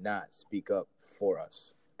he did not speak up for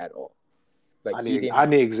us at all. Like I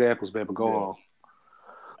need examples, man. But go on.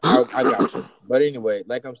 I got you. But anyway,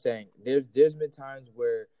 like I'm saying, there's been times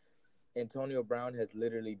where Antonio Brown has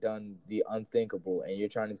literally done the unthinkable, and you're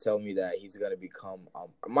trying to tell me that he's going to become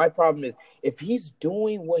my problem is, if he's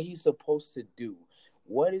doing what he's supposed to do,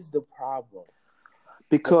 what is the problem?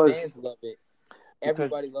 Because the fans love it.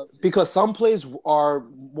 Everybody loves it. Because some plays are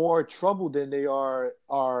more trouble than they are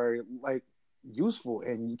like useful,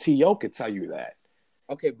 and T.O. could tell you that.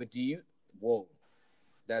 Okay, but do you? Whoa,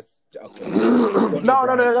 that's okay. No.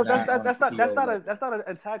 That's not an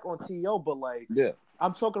attack on T.O. But like, yeah.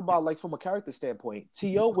 I'm talking about like from a character standpoint.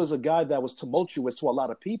 T.O. was a guy that was tumultuous to a lot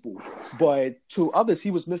of people, but to others he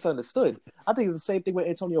was misunderstood. I think it's the same thing with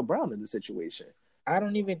Antonio Brown in this situation. I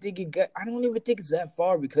don't even think it's that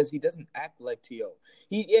far, because he doesn't act like T.O.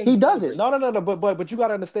 He doesn't. No. But you got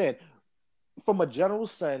to understand, from a general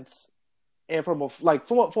sense, and from a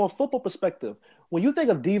football perspective, when you think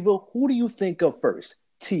of diva, who do you think of first?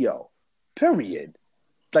 T.O. Period.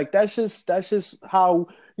 Like that's just how,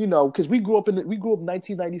 because we grew up in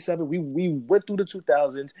 1997. We went through the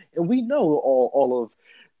 2000s, and we know all of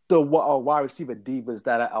the wide receiver divas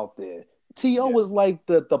that are out there. T.O. was like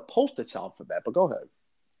the poster child for that. But go ahead.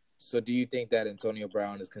 So do you think that Antonio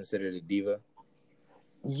Brown is considered a diva?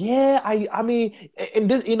 Yeah, I mean,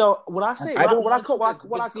 and this, when I say this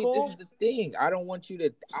is the thing. I don't want you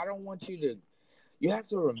to. You have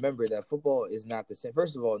to remember that football is not the same.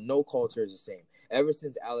 First of all, no culture is the same. Ever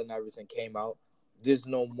since Allen Iverson came out, there's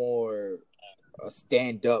no more a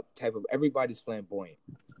stand-up type of. Everybody's flamboyant.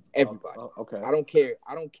 Everybody. Okay. I don't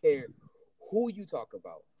care who you talk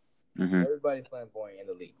about. Mm-hmm. Everybody's flamboyant in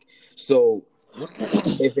the league. So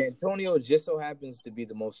if Antonio just so happens to be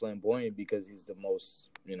the most flamboyant because he's the most,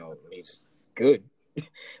 he's good,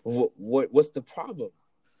 what's the problem?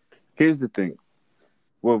 Here's the thing.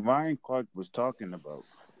 What Ryan Clark was talking about,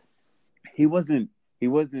 he wasn't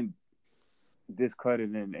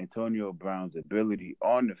discrediting Antonio Brown's ability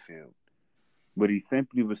on the field, but he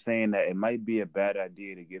simply was saying that it might be a bad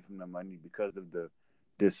idea to give him the money because of the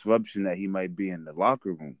disruption that he might be in the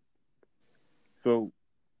locker room. So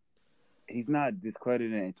he's not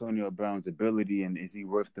discrediting Antonio Brown's ability and is he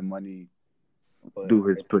worth the money through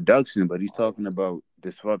his production, but he's talking about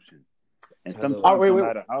disruption. And sometimes no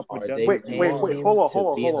matter how productive, hold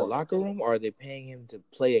on. In the locker room, or are they paying him to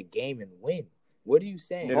play a game and win? What are you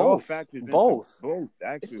saying? It all factors both. Both,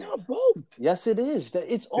 actually. It's not both. Yes, it is.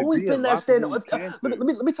 It's always been that standard. Let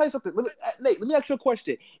me tell you something. Nate, let me ask you a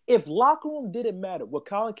question. If locker room didn't matter, would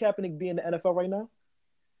Colin Kaepernick be in the NFL right now?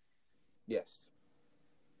 Yes.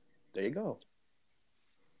 There you go.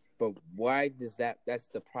 But why does that's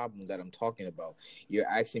the problem that I'm talking about. You're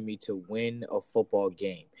asking me to win a football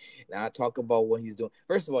game. Now I talk about what he's doing.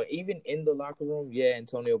 First of all, even in the locker room, yeah,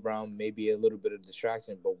 Antonio Brown may be a little bit of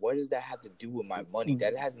distraction, but what does that have to do with my money?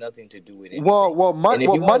 That has nothing to do with it.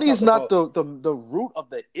 Money is not the root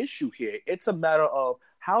of the issue here. It's a matter of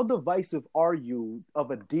how divisive are you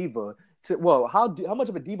of a diva how much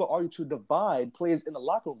of a diva are you to divide players in the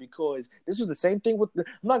locker room? Because this was the same thing with. I'm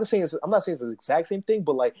not saying it's the exact same thing,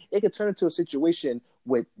 but like it could turn into a situation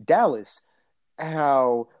with Dallas,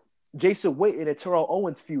 how Jason Witten and Terrell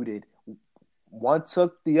Owens feuded. One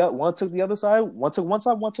took the other side. One took one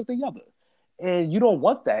side. One took the other. And you don't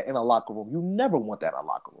want that in a locker room. You never want that in a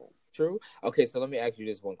locker room. True. Okay, so let me ask you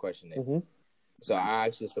this one question then. Mm-hmm. So I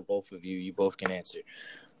ask this to both of you. You both can answer.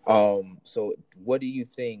 So what do you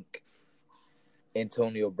think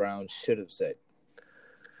Antonio Brown should have said?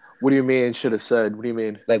 What do you mean should have said? What do you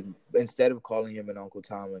mean? Like, instead of calling him an Uncle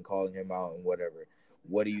Tom and calling him out and whatever,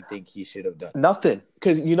 what do you think he should have done? Nothing.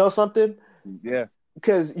 Because you know something? Yeah.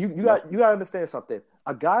 Because you got to understand something.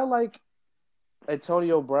 A guy like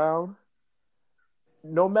Antonio Brown,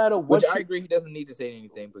 no matter what, which I agree, he doesn't need to say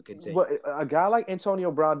anything, but continue. But a guy like Antonio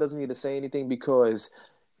Brown doesn't need to say anything because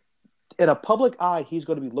in a public eye, he's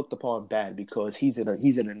going to be looked upon bad because he's in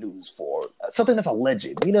the news for something that's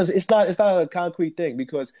alleged. You know, it's not a concrete thing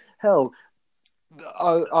because hell,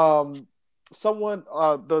 someone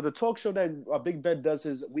the talk show that Big Ben does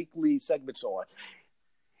his weekly segments on.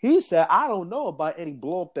 He said, I don't know about any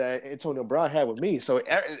blow up that Antonio Brown had with me. So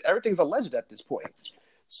everything's alleged at this point.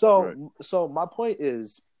 So my point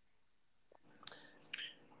is,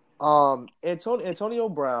 Antonio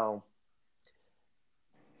Brown,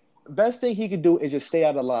 best thing he could do is just stay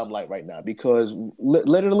out of the limelight right now because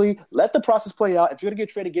literally let the process play out. If you're gonna get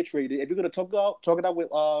traded, get traded. If you're gonna talk it out with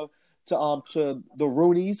to the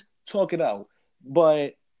Roonies, talk it out.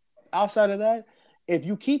 But outside of that, if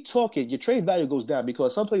you keep talking, your trade value goes down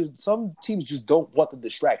because some teams just don't want the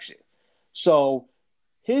distraction. So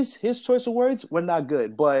his choice of words were not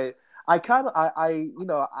good, but we kind of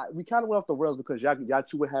went off the rails because y'all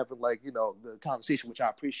two were having the conversation, which I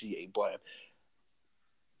appreciate. But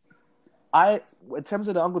in terms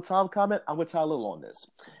of the Uncle Tom comment, I'm with Tyler on this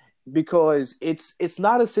because it's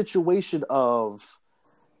not a situation of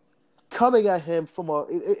coming at him from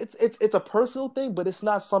it's a personal thing, but it's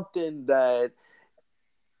not something that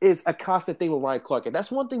is a constant thing with Ryan Clark, and that's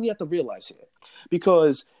one thing we have to realize here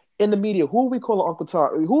because in the media, who we call Uncle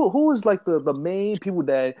Tom? Who is like the main people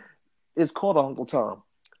that is called Uncle Tom?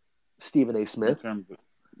 Stephen A. Smith.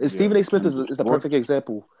 Stephen A. Smith is the perfect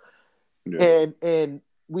example. Yeah. And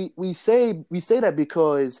we say that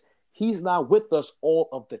because he's not with us all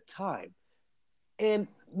of the time. And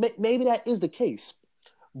maybe that is the case.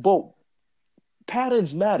 But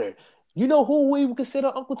patterns matter. You know who we would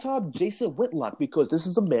consider Uncle Tom? Jason Whitlock, because this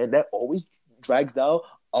is a man that always drags down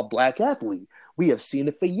a black athlete. We have seen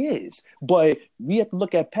it for years. But we have to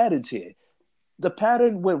look at patterns here. The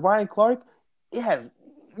pattern with Ryan Clark, it has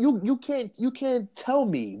you can't tell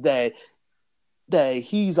me that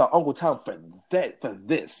he's an Uncle Tom for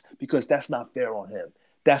this because that's not fair on him.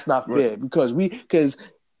 That's not fair because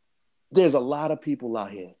there's a lot of people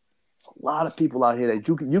out here. There's a lot of people out here that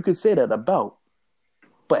you can say that about.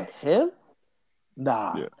 But him?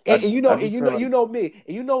 Nah. Yeah. And you know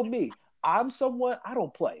me. I'm someone I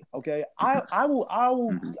don't play. Okay, I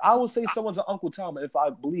will say someone's an Uncle Tom if I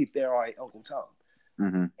believe they are an Uncle Tom.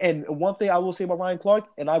 Mm-hmm. And one thing I will say about Ryan Clark,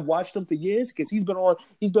 and I've watched him for years because he's been on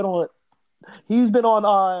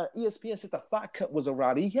ESPN since the Fight Cut was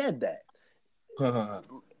around. He had that.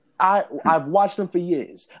 I've watched him for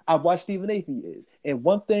years. I've watched Stephen A. for years. And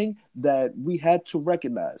one thing that we had to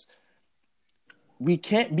recognize, we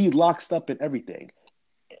can't be locked up in everything.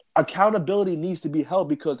 Accountability needs to be held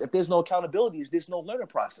because if there's no accountability, there's no learning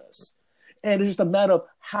process. And it's just a matter of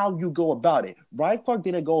how you go about it. Ryan Clark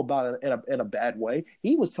didn't go about it in a bad way.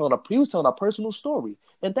 He was telling a personal story.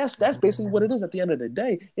 And that's basically what it is at the end of the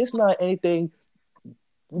day. It's not anything,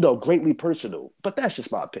 greatly personal. But that's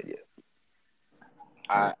just my opinion.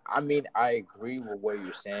 I mean, I agree with what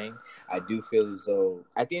you're saying. I do feel as though,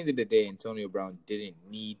 at the end of the day, Antonio Brown didn't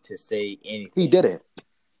need to say anything. He didn't.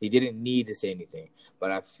 He didn't need to say anything.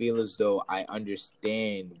 But I feel as though I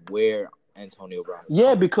understand where Antonio Brown is.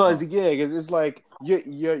 Yeah, because it's like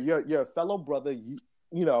you're a fellow brother, you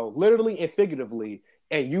literally and figuratively,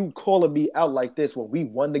 and you calling me out like this when we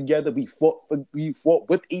won together, we fought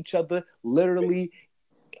with each other, literally,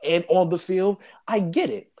 and on the field. I get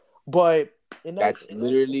it, but. That's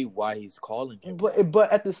literally why he's calling him.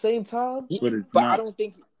 But at the same time, I don't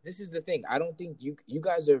think this is the thing. I don't think you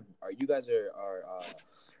guys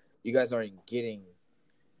aren't getting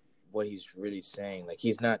what he's really saying. Like,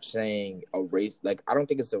 he's not saying a race. Like, I don't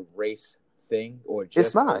think it's a race thing or just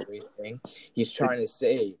it's not. A race thing. He's trying to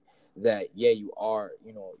say that you are.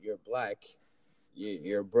 You're black.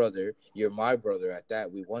 You're a brother. You're my brother. At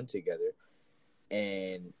that, we won together,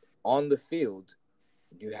 and on the field,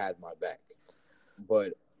 you had my back.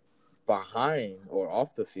 But behind or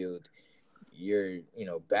off the field, you're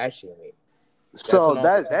bashing me. So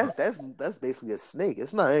that's basically a snake.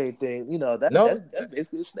 It's not anything, that's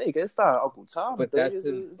basically a snake. It's not Uncle Tom. But that's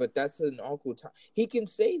an Uncle Tom. He can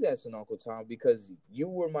say that's an Uncle Tom because you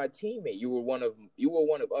were my teammate. You were one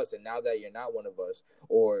of us, and now that you're not one of us,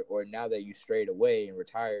 or now that you strayed away and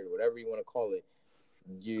retired, whatever you want to call it,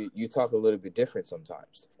 you talk a little bit different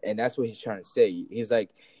sometimes, and that's what he's trying to say. He's like,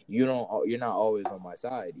 you're not always on my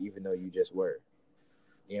side, even though you just were.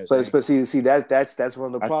 You know what I'm saying? But see that's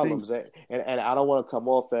one of the problems, and I don't want to come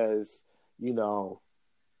off as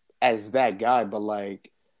as that guy, but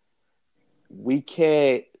like we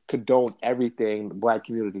can't condone everything the Black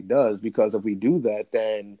community does, because if we do that,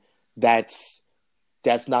 then that's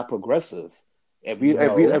not progressive. If we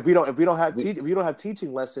don't have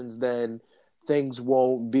teaching lessons, then things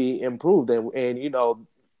won't be improved, and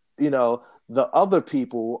the other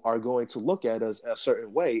people are going to look at us a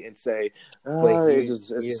certain way and say, it's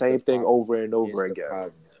the same thing over and over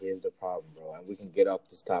again. Here's the problem, bro. And we can get off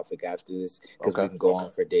this topic after this because we can go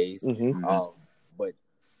on for days. Mm-hmm. But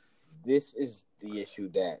this is the issue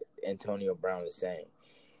that Antonio Brown is saying.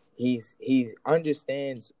 He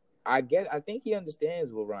understands. I think he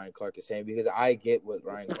understands what Ryan Clark is saying, because I get what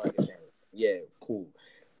Ryan Clark is saying. Yeah, cool.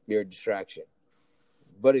 You're a distraction.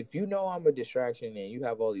 But if you know I'm a distraction and you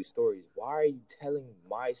have all these stories, why are you telling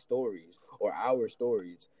my stories or our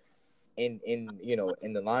stories in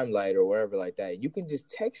the limelight or wherever like that? You can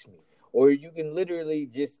just text me, or you can literally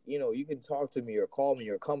just, you can talk to me or call me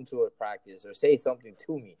or come to a practice or say something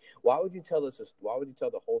to me. Why would you tell the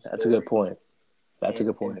whole story? That's a good point.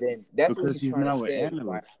 And then that's because what he's trying to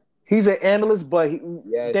say. He's an analyst, but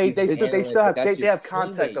they have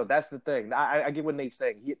contact though. That's the thing. I get what Nate's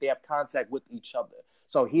saying. They have contact with each other.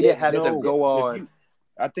 So he didn't have to go on.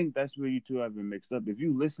 I think that's where you two have been mixed up. If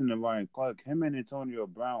you listen to Ryan Clark, him and Antonio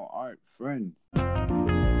Brown aren't friends.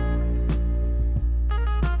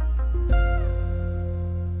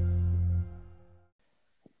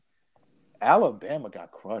 Alabama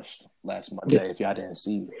got crushed last Monday. If y'all didn't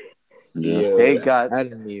see, they got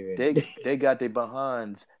their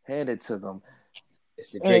behinds handed to them. It's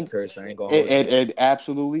the Drake curse. I ain't gonna hold it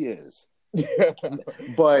absolutely is.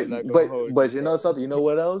 but you know something? You know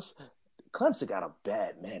what else? Clemson got a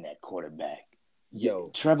bad man at quarterback.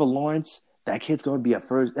 Trevor Lawrence, that kid's going to be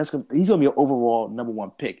he's going to be an overall number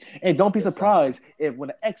 1 pick. And don't be surprised if when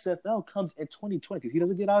the XFL comes in 2020, because he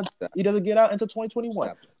doesn't get out until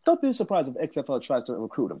 2021. Don't be surprised if XFL tries to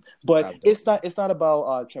recruit him. But it's not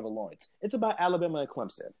about Trevor Lawrence. It's about Alabama and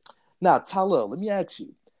Clemson. Now, Talil, let me ask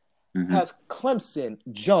you. Mm-hmm. Has Clemson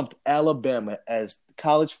jumped Alabama as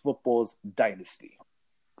college football's dynasty?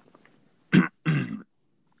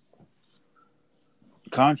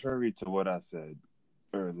 Contrary to what I said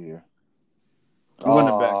earlier, I'm going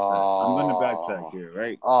to backtrack here,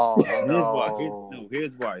 right?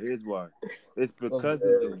 Here's why. It's because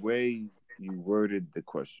of the way you worded the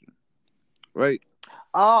question, right?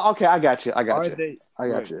 Okay, I got you. I got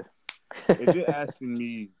you. If you're asking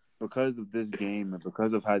me, because of this game and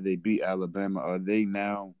because of how they beat Alabama, are they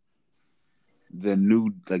now the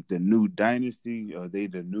new dynasty? Are they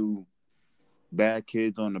the new bad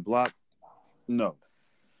kids on the block? No.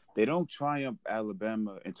 They don't triumph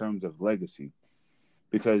Alabama in terms of legacy,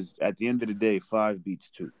 because at the end of the day, 5 beats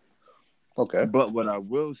 2. Okay. But what I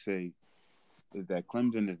will say is that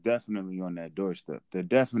Clemson is definitely on that doorstep. They've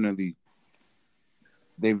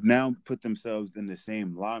now put themselves in the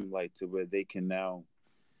same limelight to where they can now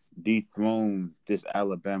dethrone this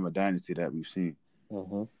Alabama dynasty that we've seen.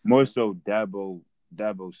 Mm-hmm. More so Dabo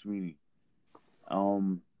Swinney.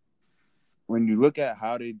 When you look at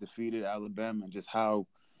how they defeated Alabama and just how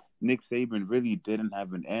Nick Saban really didn't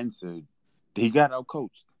have an answer, he got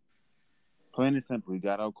outcoached. Plain and simple, he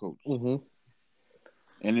got outcoached. Mm-hmm.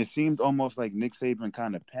 And it seemed almost like Nick Saban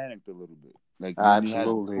kind of panicked a little bit. Like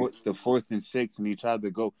absolutely, he had the 4th and 6, and he tried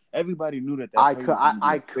to go. Everybody knew that.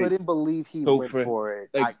 I couldn't believe he went for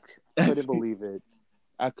it. I couldn't believe it.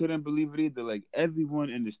 I couldn't believe it either. Like,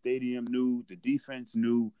 everyone in the stadium knew, the defense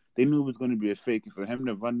knew, they knew it was going to be a fake. And for him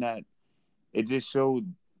to run that, it just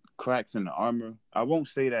showed cracks in the armor. I won't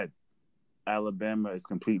say that Alabama is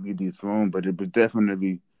completely dethroned, but it was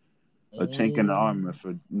definitely a chink in the armor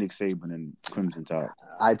for Nick Saban and Crimson Tide.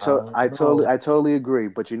 I totally agree.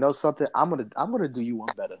 But you know something? I'm gonna do you one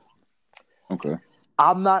better. Okay.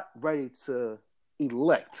 I'm not ready to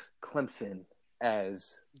elect Clemson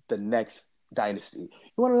as the next dynasty.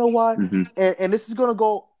 You want to know why? Mm-hmm. And this is going to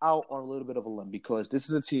go out on a little bit of a limb, because this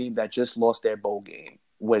is a team that just lost their bowl game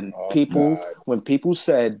when people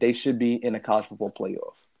said they should be in a college football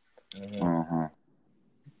playoff. Mm-hmm.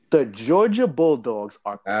 The Georgia Bulldogs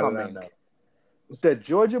are coming The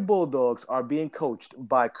Georgia Bulldogs are being coached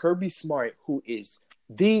by Kirby Smart, who is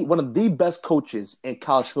one of the best coaches in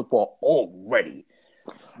college football already.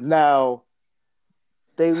 Now,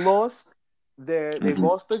 they lost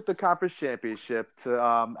the conference championship to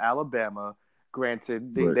Alabama.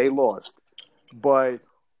 Granted, they lost, but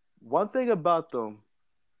one thing about them,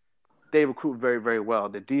 they recruit very, very well.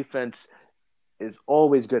 The defense is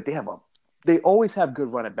always good. They always have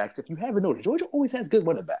good running backs. If you haven't noticed, Georgia always has good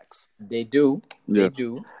running backs. They do. They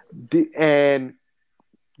do. And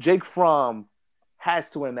Jake Fromm has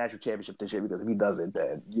to win a national championship this year, because if he doesn't,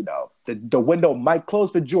 then the window might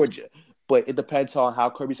close for Georgia. But it depends on how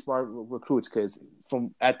Kirby Smart recruits, because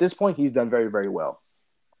from at this point he's done very, very well.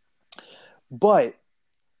 But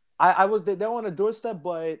they're on a doorstep,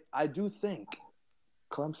 but I do think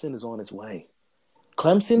Clemson is on its way.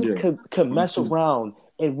 Clemson could mess around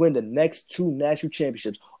and win the next 2 national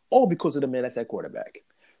championships, all because of the man that's at quarterback.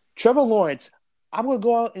 Trevor Lawrence, I'm going to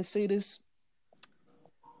go out and say this.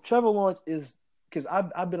 Trevor Lawrence is, because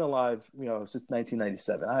I've been alive, since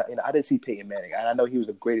 1997. I didn't see Peyton Manning, and I know he was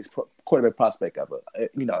the greatest quarterback prospect ever, to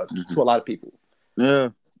a lot of people. Yeah.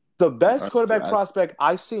 The best quarterback prospect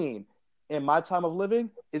I've seen in my time of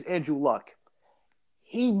living is Andrew Luck.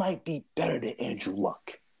 He might be better than Andrew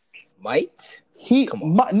Luck. Might?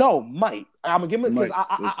 Might. I'm gonna give him, because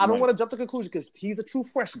I don't want to jump to conclusion, because he's a true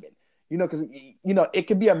freshman. Because it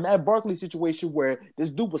could be a Matt Barkley situation where this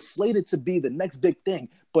dude was slated to be the next big thing,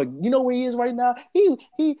 but where he is right now.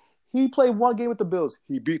 He played one game with the Bills.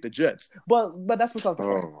 He beat the Jets, but that's besides the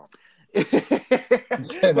point.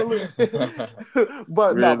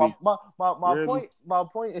 But really?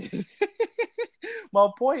 My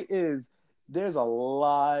point is there's a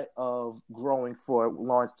lot of growing for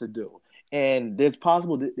Lawrence to do. And it's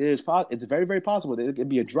very, very possible that it could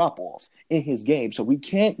be a drop-off in his game. So we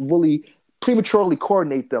can't really prematurely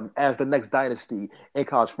coordinate them as the next dynasty in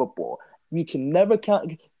college football. You can never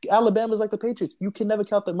count – Alabama's like the Patriots. You can never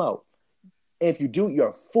count them out. If you do, you're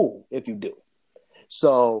a fool if you do.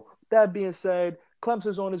 So that being said,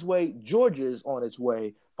 Clemson's on its way. Georgia's on its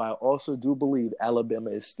way. But I also do believe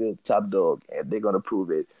Alabama is still top dog, and they're going to prove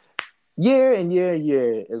it year and year and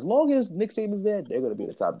year. As long as Nick Saban's there, they're going to be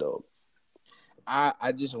the top dog.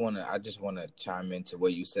 I just wanna chime into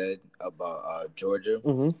what you said about Georgia.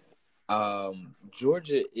 Mm-hmm.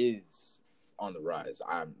 Georgia is on the rise.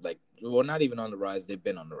 Not even on the rise. They've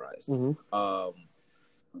been on the rise. Mm-hmm.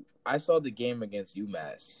 I saw the game against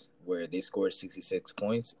UMass where they scored 66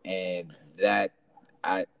 points, and that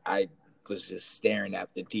I was just staring at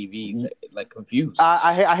the TV like confused.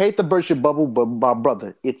 I hate to burst your bubble, but my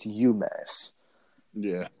brother, it's UMass.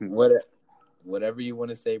 Yeah. Whatever you want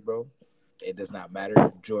to say, bro. It does not matter.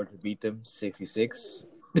 Georgia beat them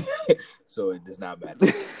 66, so it does not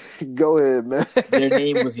matter. Go ahead, man. Their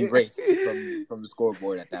name was erased from the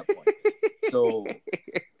scoreboard at that point. So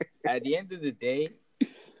at the end of the day,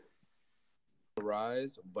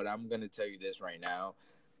 rise. But I'm gonna tell you this right now,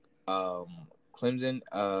 Clemson,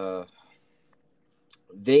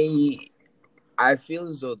 I feel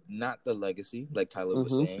as though not the legacy, like Tyler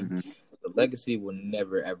was saying. Mm-hmm. The legacy will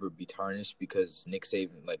never, ever be tarnished because Nick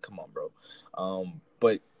Saban, come on, bro.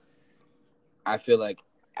 But I feel like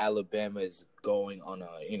Alabama is going on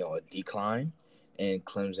a decline, and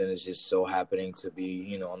Clemson is just so happening to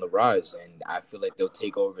be, on the rise. And I feel like they'll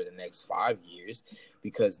take over the next 5 years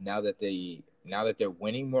because now that they're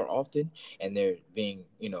winning more often and they're being,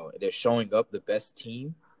 they're showing up the best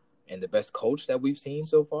team and the best coach that we've seen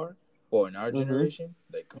so far, or in our generation,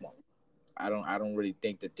 come on. I don't really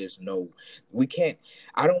think that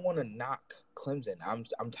I don't want to knock Clemson.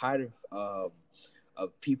 I'm tired of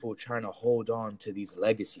people trying to hold on to these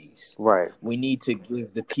legacies. Right. We need to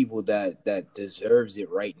give the people that deserves it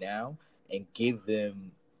right now and give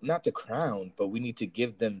them not the crown, but we need to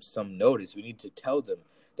give them some notice. We need to tell them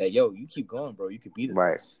that, yo, you keep going, bro. You could be the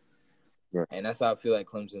best. Right. And that's how I feel like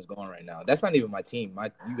Clemson's going right now. That's not even my team.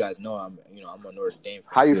 You guys know I'm a Notre Dame fan.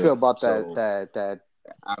 How you feel about that?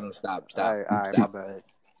 I don't stop. All right, stop. My bad.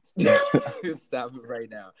 Stop it right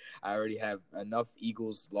now. I already have enough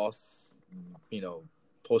Eagles loss,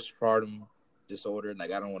 postpartum disorder. I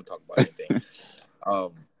don't want to talk about anything.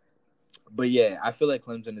 But yeah, I feel like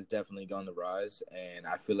Clemson is definitely going to rise, and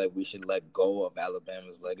I feel like we should let go of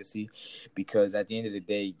Alabama's legacy because at the end of the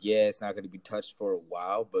day, yeah, it's not going to be touched for a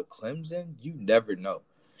while, but Clemson, you never know.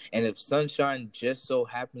 And if Sunshine just so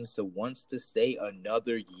happens to wants to stay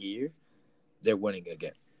another year, they're winning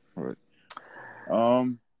again. Right.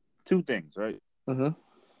 Two things, right? Mm-hmm. Real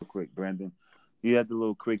quick, Brandon. He had the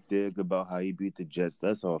little quick dig about how he beat the Jets.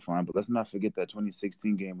 That's all fine, but let's not forget that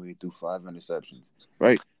 2016 game where he threw 5 interceptions.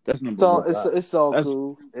 Right? That's number So one. it's all That's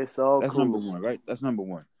cool. It's all that's cool. number one, right? That's number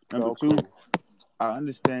one. It's Number all two, cool. I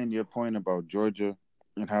understand your point about Georgia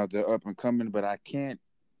and how they're up and coming, but I can't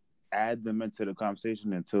add them into the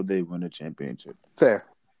conversation until they win a championship. Fair.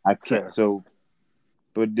 I can't. Fair. So,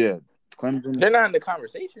 but yeah, Clemson. They're not in the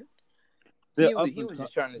conversation. He They're up was and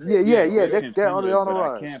just trying to say, Yeah. they're They're on the but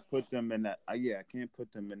rise. I can't put them in that. I can't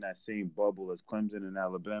put them in that same bubble as Clemson and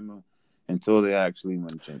Alabama until they actually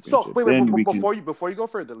win a championship. So wait, Then we before you go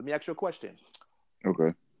further, let me ask you a question.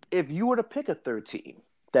 Okay. If you were to pick a third team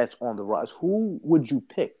that's on the rise, who would you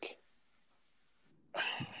pick?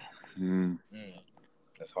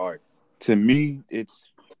 That's hard. To me,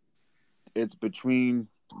 it's between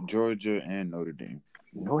Georgia and Notre Dame.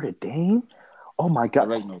 Notre Dame? Oh my God!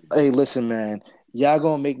 I like Notre Dame. Hey, listen, man. Y'all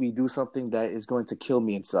gonna make me do something that is going to kill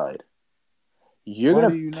me inside. You're Why do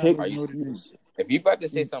gonna you not pick. like Notre Dame? If you about to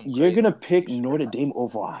say something, You're crazy, gonna pick Notre Dame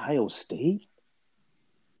over Ohio State?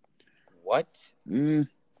 What?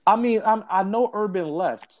 I mean, I know Urban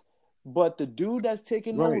left, but the dude that's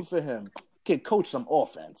taking over for him can coach some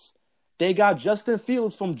offense. They got Justin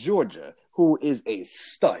Fields from Georgia, who is a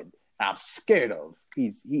stud. I'm scared of.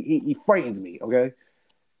 He frightens me. Okay,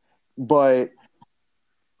 but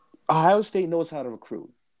Ohio State knows how to recruit.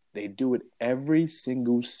 They do it every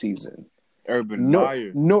single season. Urban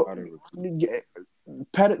Meyer. The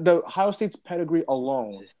Ohio State's pedigree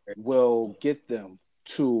alone will get them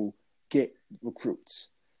to get recruits.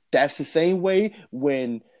 That's the same way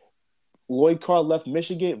when Lloyd Carr left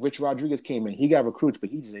Michigan, Rich Rodriguez came in. He got recruits, but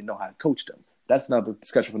he just didn't know how to coach them. That's another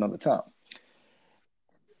discussion for another time.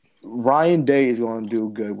 Ryan Day is going to do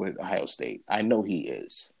good with Ohio State. I know he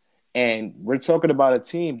is. And we're talking about a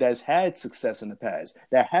team that's had success in the past,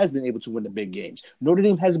 that has been able to win the big games. Notre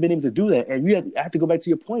Dame hasn't been able to do that. And you have to go back to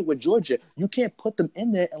your point with Georgia. You can't put them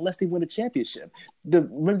in there unless they win a championship.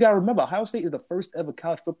 We got to remember, Ohio State is the first ever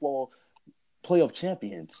college football playoff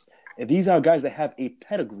champions. And these are guys that have a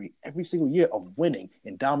pedigree every single year of winning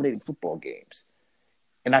and dominating football games.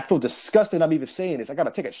 And I feel disgusted I'm even saying this. I got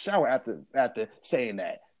to take a shower after saying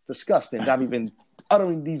that. Disgusting. I'm even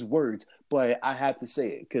uttering these words, but I have to say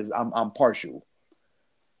it because I'm partial.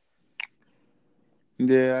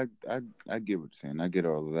 Yeah, I get what you're saying. I get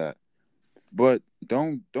all of that, but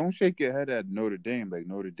don't shake your head at Notre Dame like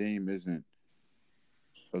Notre Dame isn't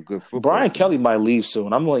a good football. Brian Kelly might leave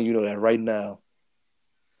soon. I'm letting you know that right now.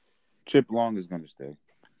 Chip Long is going to stay.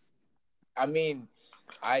 I mean,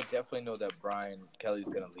 I definitely know that Brian Kelly's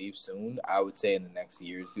going to leave soon. I would say in the next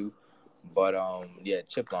year or two. But, yeah,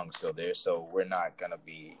 Chip Long's still there, so we're not going to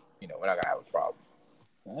be, we're not going to have a problem.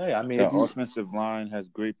 Hey, I mean, the offensive line has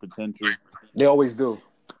great potential. They always do.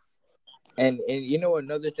 And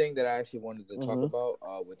another thing that I actually wanted to talk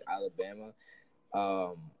about with Alabama,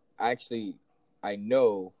 I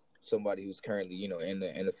know somebody who's currently, in the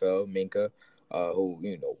NFL, Minka, who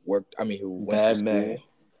who went to school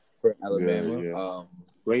for Alabama.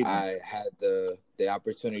 Yeah. I had the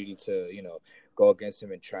opportunity to, go against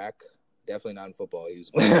him in track. Definitely not in football. He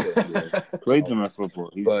was played him at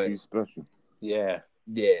football. He's special. Yeah.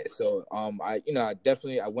 Yeah. So I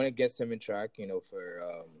went against him in track, I'm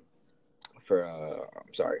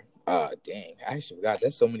sorry. Dang, I actually forgot.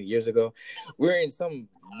 That's so many years ago. We were in some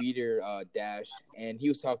meter dash, and he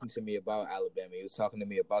was talking to me about Alabama. He was talking to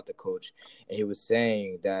me about the coach, and he was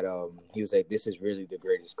saying that he was like, "This is really the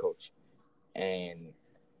greatest coach," and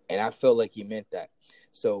I felt like he meant that.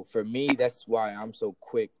 So for me, that's why I'm so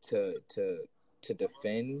quick to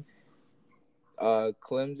defend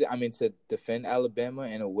Clemson. I mean, to defend Alabama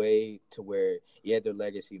in a way to where, their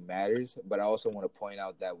legacy matters, but I also want to point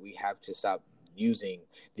out that we have to stop using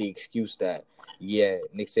the excuse that,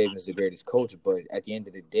 Nick Saban is the greatest coach, but at the end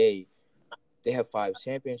of the day, they have 5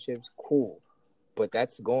 championships. Cool. But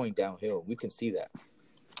that's going downhill. We can see that.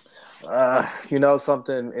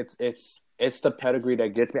 Something. It's the pedigree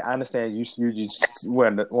that gets me. I understand you just were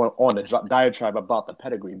on the diatribe about the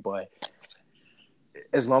pedigree, but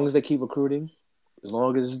as long as they keep recruiting, as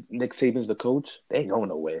long as Nick Saban's the coach, they ain't going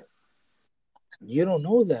nowhere. You don't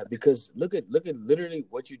know that because look at literally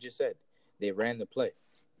what you just said. They ran the play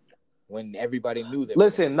when everybody knew that.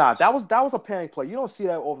 Listen, that was a panic play. You don't see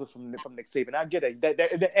that over from Nick Saban. I get it.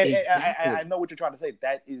 Exactly. I know what you're trying to say.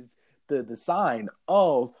 That is the sign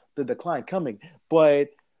of the decline coming. But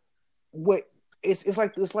it's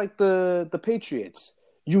like the Patriots.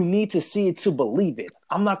 You need to see it to believe it.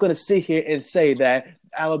 I'm not going to sit here and say that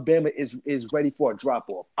Alabama is ready for a drop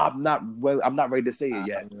off. I'm not ready to say it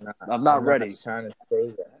yet. I'm not ready.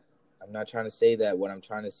 I'm not trying to say that. What I'm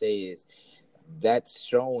trying to say is that's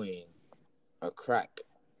showing a crack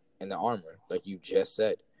in the armor, like you just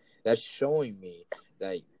said. That's showing me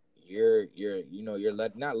that you're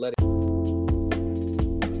not letting.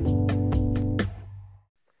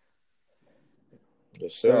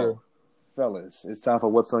 Yes, sir. So, fellas, it's time for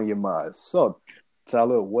what's on your mind. So,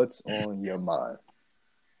 Tyler, what's on your mind?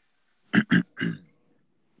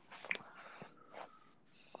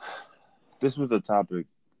 This was a topic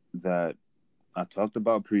that I talked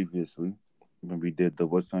about previously when we did the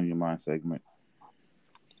What's on Your Mind segment.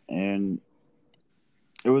 And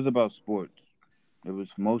it was about sports. It was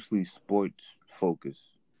mostly sports focused,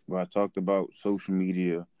 where I talked about social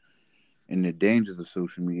media and the dangers of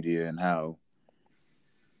social media and how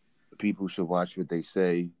people should watch what they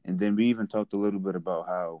say. And then we even talked a little bit about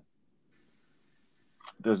how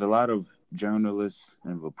there's a lot of journalists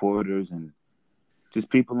and reporters and just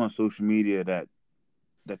people on social media that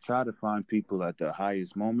try to find people at their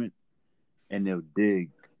highest moment, and they'll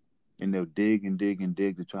dig and dig and dig and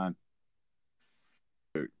dig to try and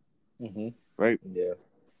right. Yeah.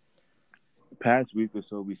 Past week or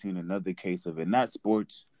so, we've seen another case of it. Not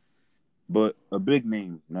sports, but a big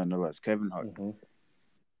name nonetheless. Kevin Hart.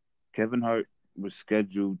 Kevin Hart was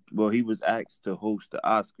scheduled. Well, he was asked to host the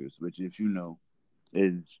Oscars, which, if you know,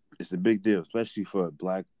 it's a big deal, especially for a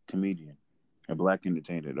black comedian, a black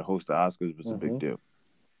entertainer. To host the Oscars was a big deal.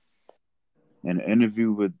 In an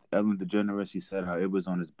interview with Ellen DeGeneres, he said how it was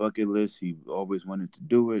on his bucket list. He always wanted to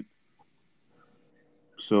do it.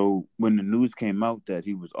 So when the news came out that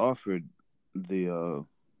he was offered the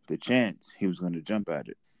chance, he was going to jump at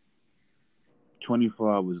it.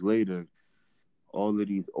 24 hours later, all of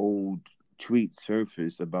these old tweets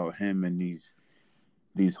surfaced about him and these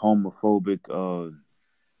homophobic,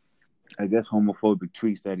 homophobic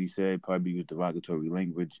tweets that he said, probably with derogatory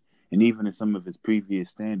language. And even in some of his previous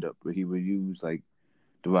stand-up, where he would use like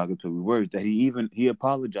derogatory words that he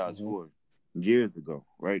apologized for years ago,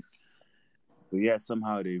 right? But yet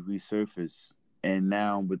somehow they resurface, and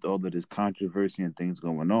now with all of this controversy and things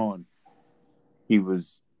going on, he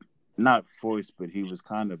was not forced, but he was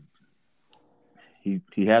kind of he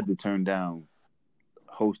had to turn down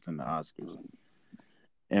hosting the Oscars.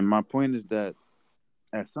 And my point is that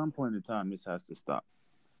at some point in time, this has to stop.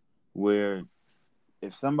 Where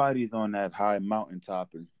if somebody's on that high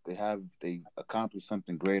mountaintop and they accomplished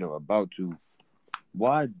something great or about to,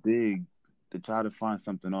 why dig to try to find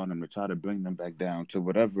something on them to try to bring them back down to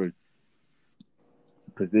whatever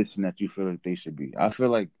position that you feel like they should be? I feel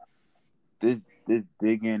like this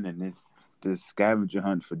digging and this scavenger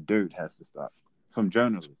hunt for dirt has to stop from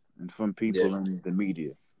journalists and from people in the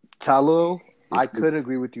media. Tyler, I couldn't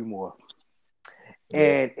agree with you more.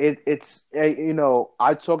 And it's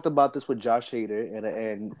I talked about this with Josh Hader,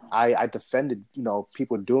 and I defended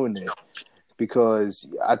people doing it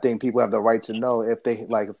because I think people have the right to know if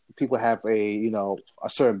people have a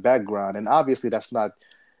certain background, and obviously that's not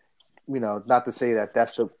not to say that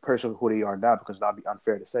that's the person who they are now, because that'd be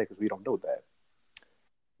unfair to say because we don't know that.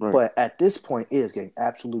 Right. But at this point, it is getting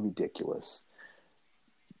absolutely ridiculous.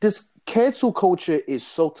 This cancel culture is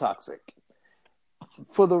so toxic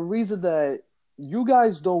for the reason that you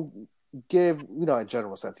guys don't give, in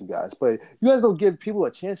general sense, you guys, but you guys don't give people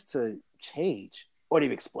a chance to change or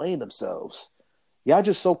even explain themselves. Y'all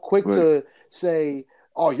just so quick to say,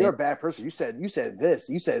 "Oh, you're a bad person. You said this.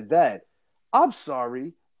 You said that." I'm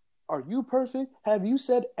sorry. Are you perfect? Have you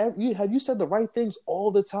said the right things all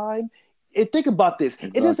the time? And think about this.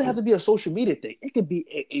 Exactly. It doesn't have to be a social media thing. It could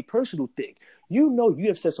be a personal thing. You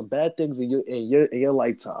have said some bad things in your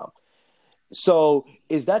lifetime. So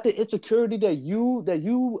is that the insecurity that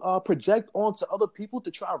you project onto other people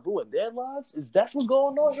to try and ruin their lives? Is that what's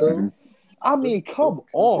going on here? I mean, come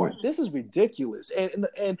on, this is ridiculous.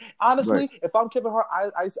 And honestly, if I'm Kevin Hart,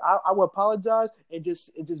 I would apologize and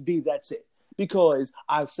just be that's it. Because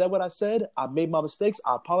I've said what I said, I made my mistakes,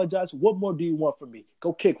 I apologize. What more do you want from me?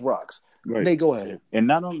 Go kick rocks. Right. Nate, go ahead. And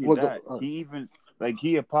not only that,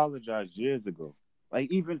 he apologized years ago.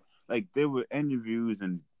 There were interviews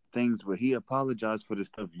and things where he apologized for the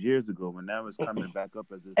stuff years ago, and now it's coming back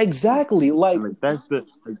up as exactly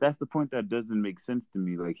that's the point that doesn't make sense to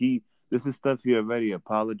me. This is stuff he already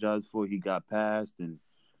apologized for. He got past, and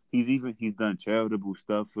he's done charitable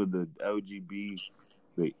stuff for the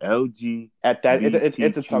at that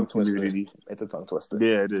it's a tongue twister. It's a tongue twister.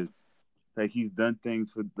 Yeah, it is. He's done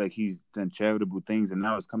things he's done charitable things, and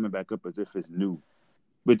now it's coming back up as if it's new,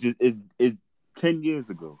 which is 10 years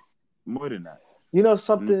ago, more than that. You know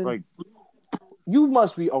something? You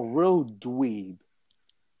must be a real dweeb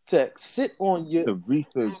to sit on your to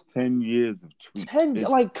research 10 years of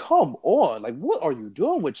tweets. Come on! What are you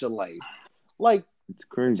doing with your life? It's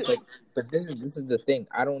crazy. But this is the thing.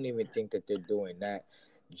 I don't even think that they're doing that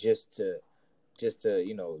just to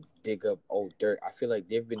dig up old dirt. I feel like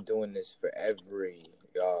they've been doing this for every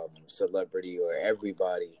celebrity or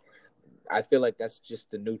everybody. I feel like that's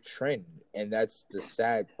just the new trend, and that's the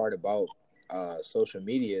sad part about social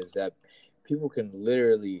media is that people can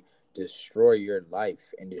literally destroy your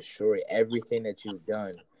life and destroy everything that you've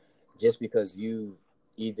done just because you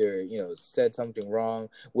either said something wrong,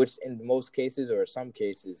 which in most cases or some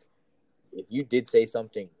cases, if you did say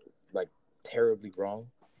something like terribly wrong,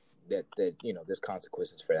 that there's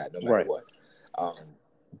consequences for that no matter what.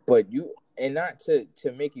 But not to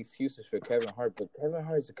make excuses for Kevin Hart, but Kevin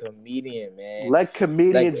Hart is a comedian, man. Let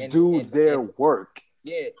comedians do their work.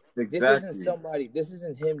 Yeah, Exactly. This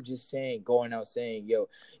isn't him just going out saying, "Yo."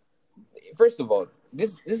 First of all,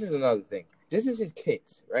 this is another thing. This is his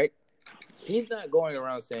kids, right? He's not going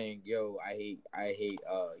around saying, "Yo, I hate,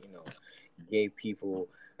 gay people.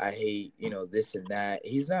 I hate, this and that."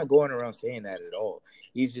 He's not going around saying that at all.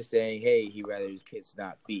 He's just saying, "Hey, he'd rather his kids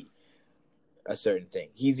not be a certain thing."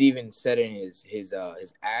 He's even said in his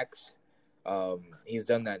acts, he's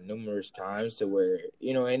done that numerous times to where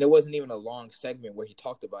and it wasn't even a long segment where he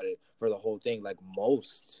talked about it for the whole thing, like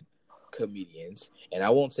most comedians. And I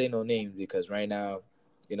won't say no names because right now,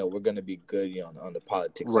 we're gonna be good on the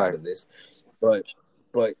politics side of this, but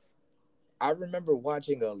I remember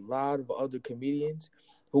watching a lot of other comedians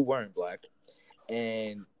who weren't black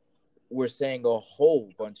and were saying a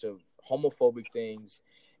whole bunch of homophobic things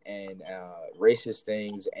and racist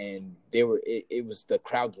things, and it was the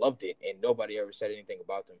crowd loved it, and nobody ever said anything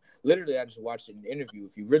about them. Literally, I just watched an interview.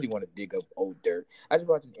 If you really want to dig up old dirt, I just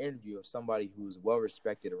watched an interview of somebody who's well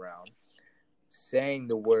respected around saying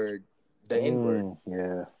the N-word.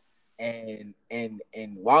 Yeah. And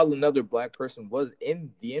while another black person was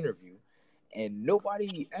in the interview, and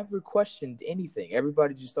nobody ever questioned anything.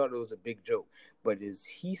 Everybody just thought it was a big joke. But is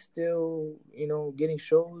he still, getting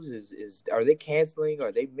shows? Are they canceling?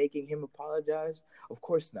 Are they making him apologize? Of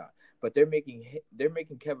course not. But they're making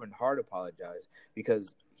Kevin Hart apologize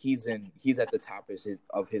because he's at the top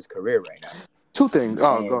of his career right now. Two things.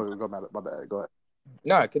 Oh, go my bad. Go ahead.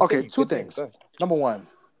 No, continue. Okay, two things. Number one,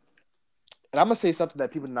 and I'm gonna say something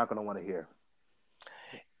that people are not gonna want to hear.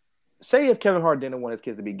 Say if Kevin Hart didn't want his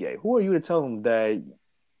kids to be gay, who are you to tell him that?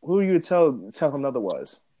 Who are you to tell him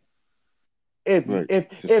otherwise? If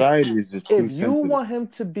you want him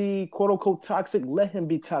to be quote unquote toxic, let him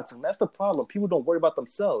be toxic. That's the problem. People don't worry about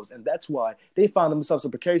themselves, and that's why they find themselves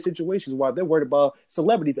in precarious situations while they're worried about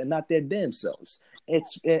celebrities and not their damn selves.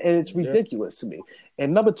 It's ridiculous to me.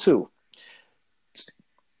 And number two,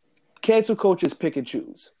 cancel cultures pick and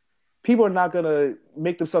choose. People are not going to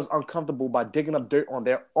make themselves uncomfortable by digging up dirt on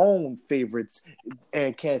their own favorites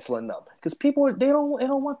and canceling them. Because people, they don't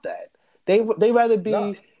want that. They rather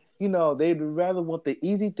be, they'd rather want the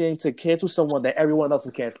easy thing to cancel someone that everyone else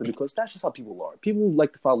is canceling because that's just how people are. People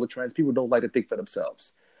like to follow trends. People don't like to think for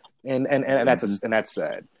themselves. And that's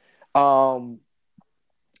sad.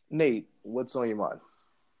 Nate, what's on your mind?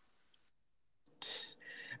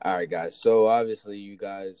 All right, guys. So obviously, you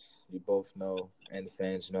both know, and the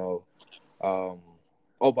fans know.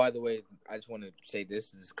 By the way, I just want to say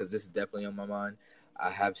this is because this is definitely on my mind. I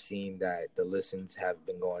have seen that the listens have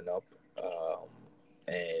been going up,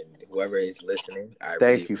 and whoever is listening, I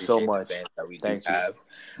thank you so much. The fans that we do have.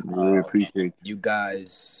 We appreciate you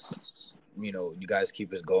guys. You guys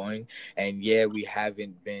keep us going, and yeah, we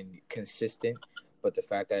haven't been consistent, but the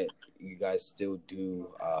fact that you guys still do.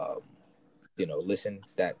 Listen,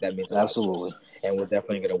 that means a lot. Absolutely. And we're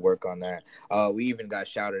definitely going to work on that. We even got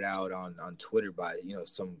shouted out on Twitter by,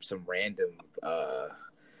 some random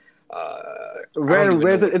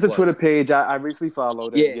it's a Twitter page I recently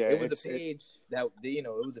followed. It was a page that it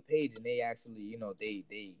was a page, and they actually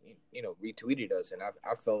they retweeted us, and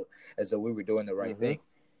I felt as though we were doing the right thing.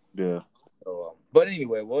 Yeah. So, but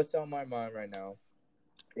anyway, what's on my mind right now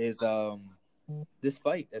is this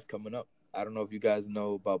fight that's coming up. I don't know if you guys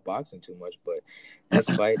know about boxing too much, but this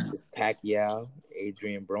fight, this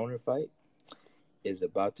Pacquiao-Adrian Broner fight, is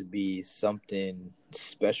about to be something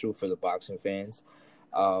special for the boxing fans.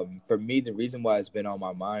 For me, the reason why it's been on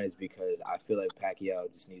my mind is because I feel like Pacquiao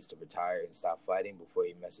just needs to retire and stop fighting before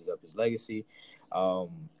he messes up his legacy.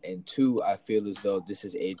 And two, I feel as though this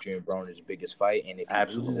is Adrian Broner's biggest fight, and if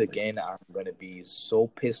he loses again, I'm going to be so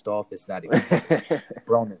pissed off it's not even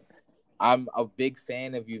Broner. I'm a big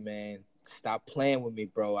fan of you, man. Stop playing with me,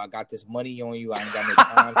 bro. I got this money on you. I ain't got no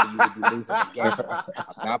time for you to be losing again.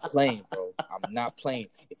 I'm not playing, bro. I'm not playing.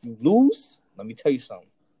 If you lose, let me tell you something.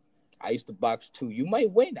 I used to box too. You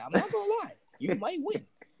might win. I'm not gonna lie. You might win.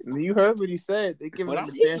 You heard what he said. They giving But him I'm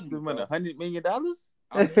a chance hitting to you, win bro. $100 million.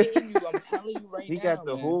 I'm hitting you. I'm telling you right He now, got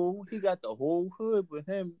the man. whole hood with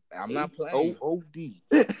him. I'm not playing. OOD.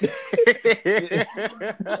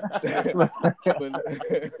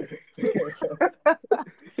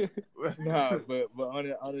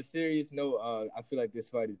 but on a serious note, I feel like this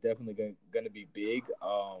fight is definitely gonna be big.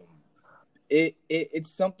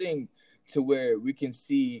 It's something to where we can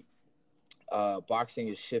see boxing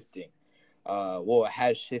is shifting. Well, it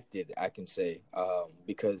has shifted, I can say,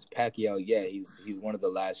 because Pacquiao, yeah, he's one of the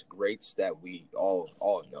last greats that we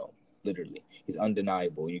all know. Literally, he's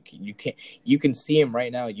undeniable. You can see him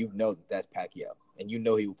right now. You know that's Pacquiao, and you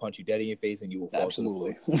know he will punch you dead in your face, and you will fall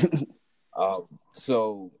Absolutely. to the floor.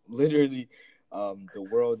 So literally, the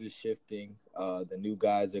world is shifting. The new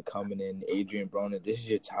guys are coming in. Adrian Broner, this is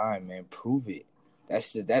your time, man. Prove it.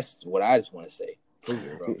 That's what I just want to say. Prove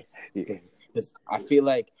it, bro. Because I feel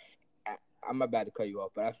like I'm about to cut you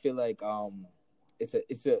off, but I feel like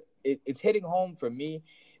it's hitting home for me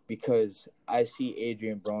because I see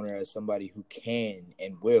Adrian Broner as somebody who can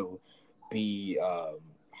and will be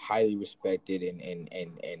highly respected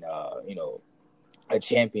and a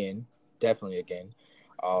champion definitely again.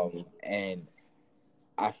 And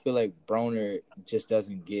I feel like Broner just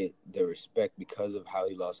doesn't get the respect because of how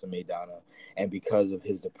he lost to Maidana and because of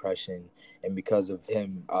his depression and because of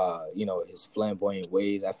him, his flamboyant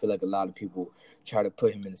ways. I feel like a lot of people try to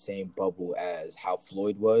put him in the same bubble as how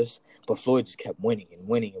Floyd was, but Floyd just kept winning and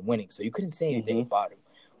winning and winning. So you couldn't say anything about him.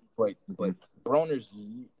 But Broner's,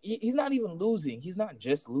 he's not even losing. He's not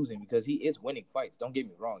just losing because he is winning fights. Don't get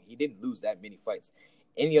me wrong. He didn't lose that many fights.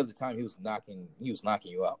 Any other time he was knocking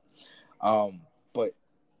you out. But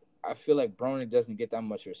I feel like Broner doesn't get that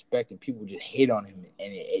much respect, and people just hate on him,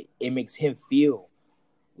 and it makes him feel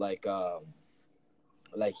like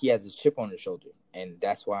he has his chip on his shoulder, and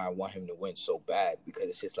that's why I want him to win so bad because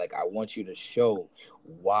it's just like I want you to show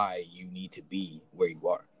why you need to be where you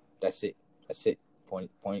are. That's it.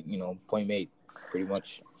 Point made. Pretty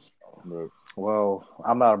much. Well,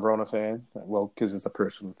 I'm not a Broner fan. Well, because it's a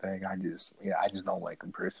personal thing. I just don't like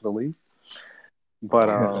him personally. But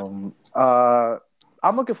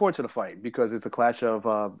I'm looking forward to the fight because it's a clash of,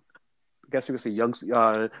 I guess you could say,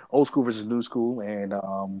 old school versus new school, and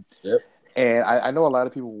and I know a lot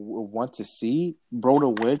of people want to see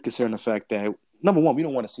Broner win, considering the fact that number one, we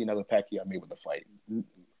don't want to see another Pacquiao Mayweather fight.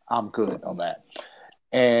 I'm good on that,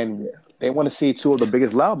 and they want to see two of the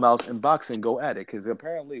biggest loudmouths in boxing go at it because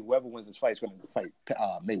apparently whoever wins this fight is going to fight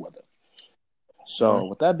Mayweather. So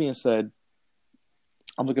with that being said,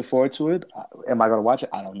 I'm looking forward to it. Am I going to watch it?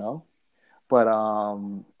 I don't know. But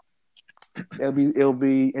it'll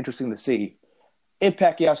be interesting to see if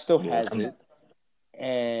Pacquiao still has it,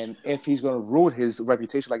 and if he's going to ruin his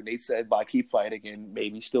reputation, like Nate said, by keep fighting and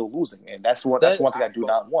maybe still losing. And that's one thing I do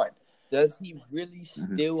not want. Does he really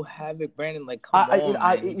still have it, Brandon? Like, come on,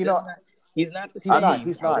 man. He's not the same.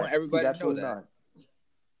 He's not. I want everybody to know that. Not.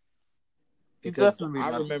 Because I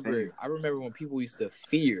remember when people used to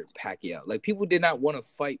fear Pacquiao. Like, people did not want to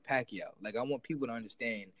fight Pacquiao. Like, I want people to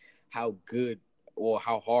understand how good or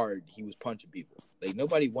how hard he was punching people. Like,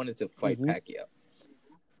 nobody wanted to fight Pacquiao.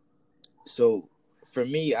 So, for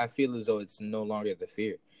me, I feel as though it's no longer the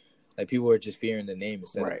fear. Like, people are just fearing the name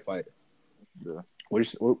instead of the fighter. Yeah. What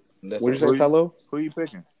you say, Tello? Who are you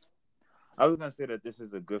picking? I was going to say that this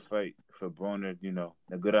is a good fight for Broner,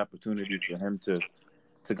 a good opportunity for him to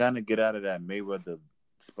kind of get out of that Mayweather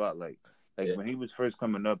spotlight. Like when he was first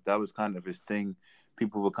coming up, that was kind of his thing.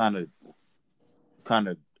 People were kind of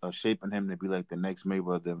shaping him to be like the next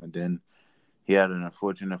Mayweather, and then he had an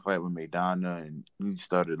unfortunate fight with Maidana, and he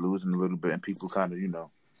started losing a little bit, and people kind of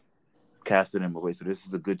casted him away. So this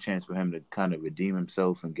is a good chance for him to kind of redeem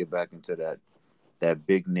himself and get back into that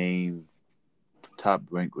big name, top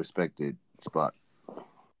rank, respected spot.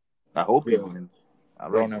 I hope he wins.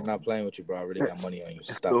 Broner, I'm not playing with you, bro. I already got money on you.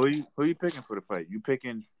 Stop. So who you picking for the fight? You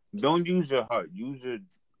picking? Don't use your heart. Use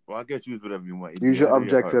whatever you want. Use your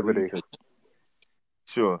objectivity.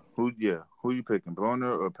 Sure. Who you picking?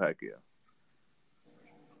 Broner or Pacquiao?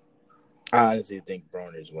 I honestly think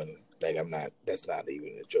Broner's winning. Like, I'm not. That's not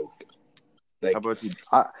even a joke. Like, how about you?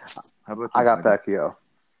 I got Pacquiao.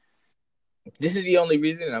 This is the only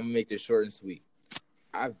reason, and I'm gonna make this short and sweet.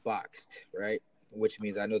 I've boxed, right? Which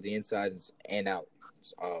means I know the insides and out.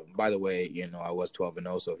 By the way, I was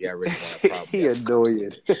 12-0, so if y'all really want a problem, he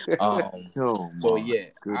annoyed. So yeah,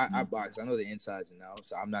 I box. I know the insides and outs.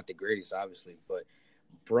 So I'm not the greatest, obviously, but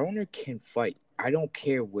Broner can fight. I don't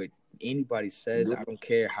care what anybody says. I don't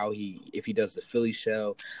care if he does the Philly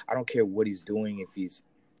shell. I don't care what he's doing. If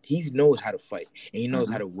he knows how to fight and he knows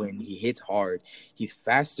how to win. He hits hard. He's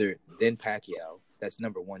faster than Pacquiao. That's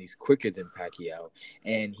number one. He's quicker than Pacquiao,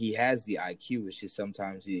 and he has the IQ. It's just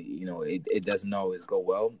sometimes it doesn't always go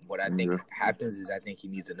well. What I think happens is I think he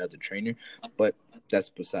needs another trainer, but that's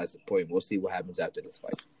besides the point. We'll see what happens after this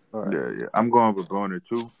fight. All right. Yeah. I'm going with Garner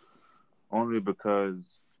too, only because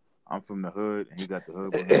I'm from the hood and he got the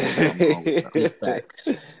hood behind him. Big facts.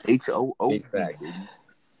 HOO. Big facts.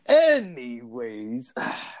 Anyways,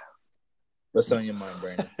 what's on your mind,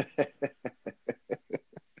 Brandon?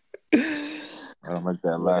 I don't like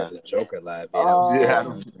that laugh. The Joker laugh.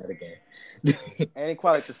 Ain't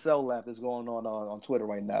quite like the cell laugh that's going on Twitter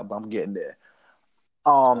right now, but I'm getting there.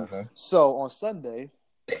 So on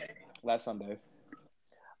last Sunday,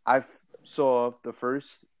 I saw the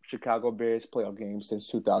first Chicago Bears playoff game since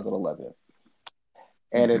 2011,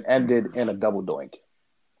 and it ended in a double doink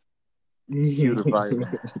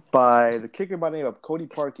by the kicker by the name of Cody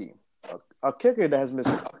Parkey, a kicker that has missed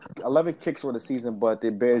 11 kicks for the season, but the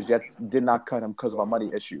Bears yet did not cut him because of a money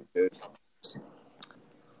issue.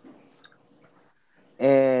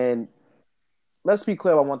 And let's be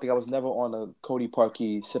clear about one thing: I was never on a Cody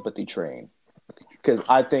Parkey sympathy train because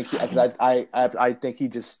I think I think he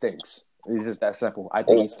just stinks. It's just that simple. I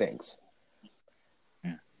think he stinks.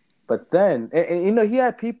 But then, and he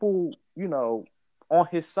had people, on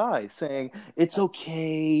his side saying it's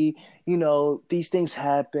okay. These things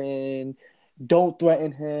happen. Don't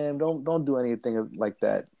threaten him. Don't do anything like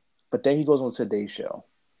that. But then he goes on Today's Show.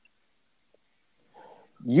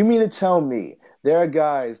 You mean to tell me there are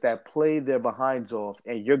guys that play their behinds off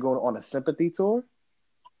and you're going on a sympathy tour?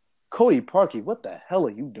 Cody Parkey, what the hell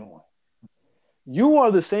are you doing? You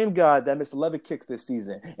are the same guy that missed 11 kicks this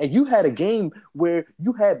season, and you had a game where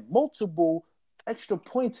you had multiple extra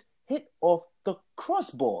points hit off the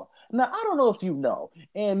crossbar. Now, I don't know if you know,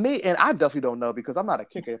 and I definitely don't know because I'm not a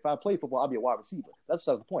kicker. If I play football, I'll be a wide receiver. That's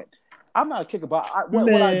besides the point. I'm not a kicker, but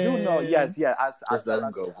what I do know, I said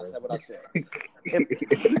what I said.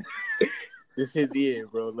 This is the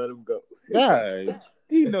end, bro. Let him go. Yeah.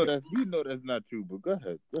 You know that's not true, but go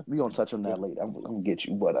ahead. We gonna touch on that later. I'm gonna get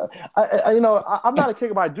you, but I'm not a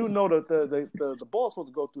kicker, but I do know that the ball's supposed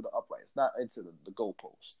to go through the uprights, not into the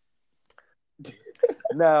goalpost.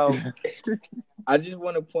 Now, I just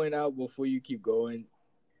want to point out before you keep going,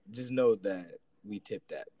 just know that we tipped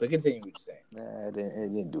that. But continue what you're saying. It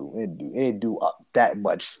didn't do that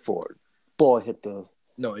much for ball hit the.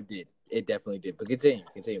 No, it did. It definitely did. But continue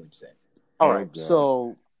what you're saying. All right,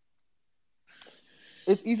 so.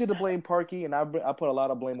 It's easy to blame Parkey, and I put a lot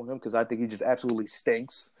of blame on him because I think he just absolutely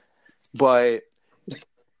stinks. But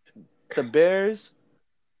the Bears,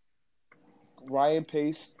 Ryan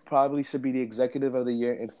Pace probably should be the executive of the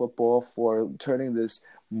year in football for turning this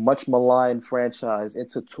much maligned franchise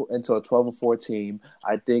into a 12-4 team.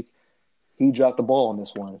 I think he dropped the ball on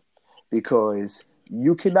this one because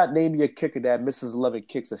you cannot name me a kicker that misses 11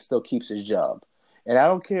 kicks and still keeps his job. And I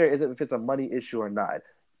don't care if it's a money issue or not.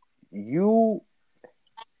 You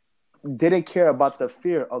didn't care about the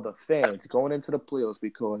fear of the fans going into the playoffs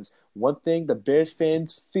because one thing the Bears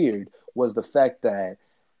fans feared was the fact that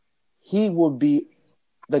he would be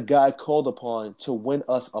the guy called upon to win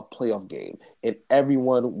us a playoff game, and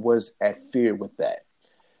everyone was at fear with that.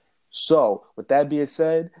 So, with that being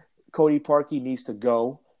said, Cody Parkey needs to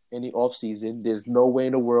go in the offseason. There's no way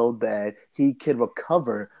in the world that he can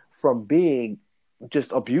recover from being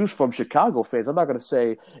just abused from Chicago fans. I'm not going to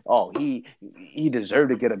say, he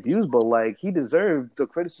deserved to get abused, but he deserved the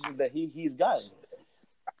criticism that he's gotten.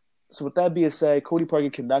 So with that being said, Cody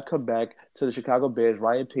Parkey cannot come back to the Chicago Bears.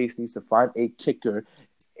 Ryan Pace needs to find a kicker.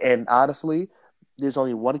 And honestly, there's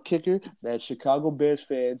only one kicker that Chicago Bears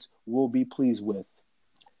fans will be pleased with.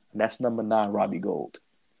 And that's number 9, Robbie Gould.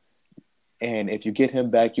 And if you get him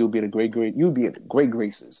back, you'll be in great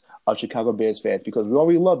graces of Chicago Bears fans because we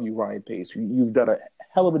already love you, Ryan Pace. You've done a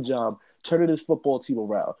hell of a job turning this football team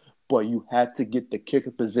around, but you have to get the kicker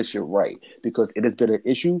position right because it has been an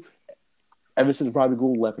issue ever since Robbie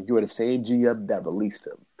Gould left, and you are the same GM that released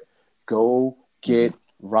him. Go get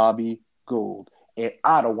Robbie Gould, and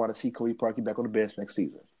I don't want to see Cody Parkey back on the Bears next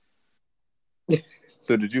season.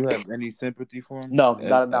 So, did you have any sympathy for him? No,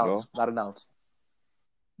 not announced. Not announced.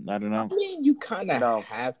 Not announced. I mean, you kind of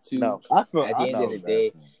have to at the end of the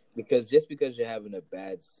day, because just because you're having a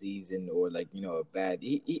bad season or a bad,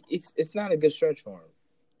 it's not a good stretch for him.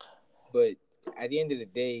 But at the end of the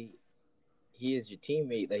day, he is your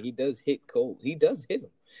teammate. He does hit Cole. He does hit him.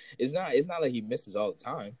 It's not like he misses all the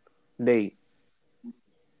time. Nate,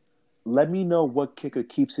 let me know what kicker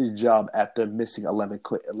keeps his job after missing 11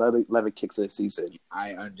 kicks in a season.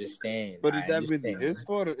 I understand. But is that really his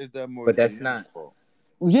fault or is that more? But that's not. Fault?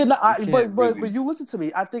 Yeah, no, but you listen to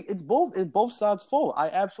me. I think it's both sides' fault. I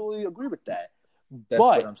absolutely agree with that. That's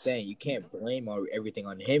what I'm saying. You can't blame everything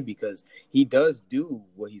on him because he does do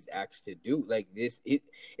what he's asked to do. Like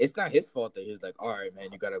it's not his fault that he's like, all right, man,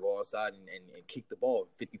 you gotta go outside and kick the ball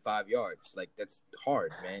 55 yards. Like that's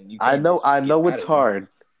hard, man. You can't I know it's hard,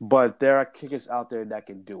 but there are kickers out there that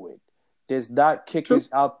can do it. There's not kickers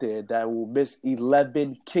out there that will miss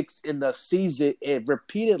 11 kicks in the season and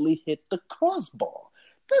repeatedly hit the crossbar.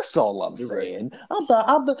 That's all I'm saying.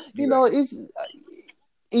 Right. It's.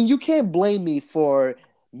 And you can't blame me for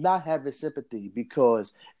not having sympathy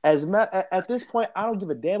because at this point, I don't give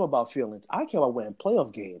a damn about feelings. I care about winning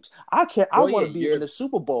playoff games. I want to be in the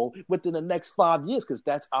Super Bowl within the next 5 years because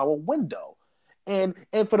that's our window. And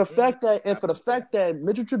for the fact that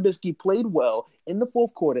Mitchell Trubisky played well in the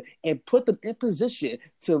fourth quarter and put them in position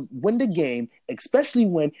to win the game, especially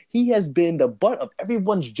when he has been the butt of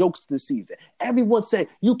everyone's jokes this season. Everyone said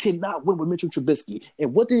you cannot win with Mitchell Trubisky,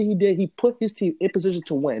 and what did he do? He put his team in position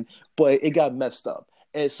to win, but it got messed up.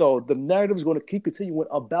 And so the narrative is going to keep continuing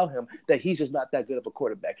about him that he's just not that good of a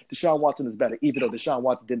quarterback. Deshaun Watson is better, even though Deshaun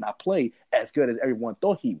Watson did not play as good as everyone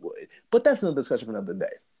thought he would. But that's another discussion for another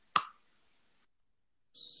day.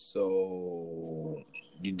 So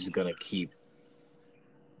you're just gonna keep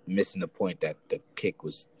missing the point that the kick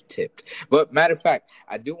was tipped. But matter of fact,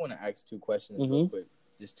 I do want to ask two questions real quick.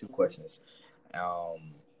 Just two questions.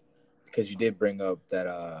 Because you did bring up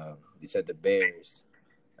that you said the Bears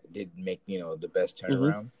did make the best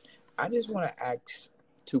turnaround. I just want to ask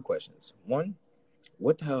two questions. One,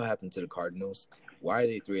 what the hell happened to the Cardinals? Why are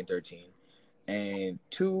they 3-13? And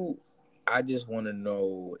two, I just want to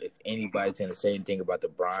know if anybody's going to say anything about the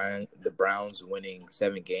Browns winning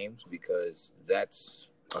 7 games because that's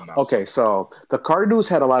a milestone. Okay, so the Cardinals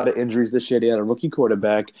had a lot of injuries this year. They had a rookie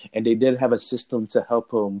quarterback, and they did have a system to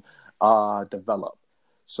help him develop.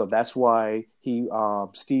 So that's why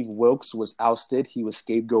Steve Wilkes was ousted. He was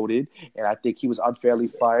scapegoated, and I think he was unfairly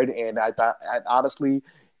fired. And I honestly,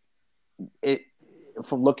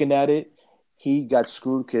 from looking at it, he got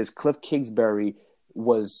screwed because Cliff Kingsbury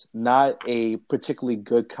was not a particularly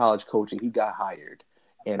good college coach, and he got hired.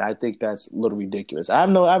 And I think that's a little ridiculous. I have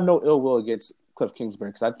no ill will against Cliff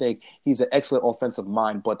Kingsbury because I think he's an excellent offensive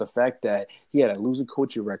mind. But the fact that he had a losing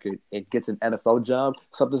coaching record and gets an NFL job,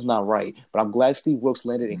 something's not right. But I'm glad Steve Wilkes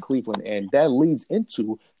landed in Cleveland, and that leads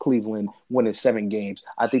into Cleveland winning 7 games.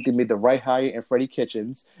 I think they made the right hire in Freddie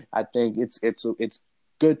Kitchens. I think it's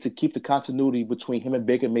good to keep the continuity between him and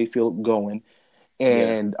Baker Mayfield going.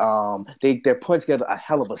 And they're putting together a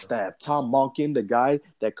hell of a staff. Tom Monken, the guy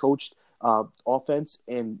that coached offense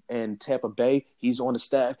in Tampa Bay, he's on the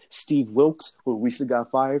staff. Steve Wilkes, who recently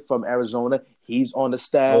got fired from Arizona, he's on the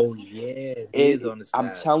staff. Oh, yeah, he is on the staff.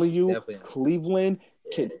 I'm telling you, Cleveland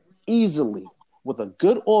can easily, with a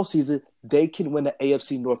good offseason, they can win the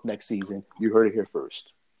AFC North next season. You heard it here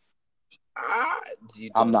first.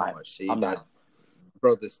 I'm not.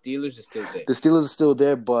 Bro, the Steelers are still there. The Steelers are still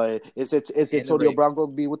there, but is Antonio Brown going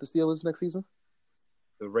to be with the Steelers next season?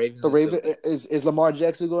 The Ravens. Is Lamar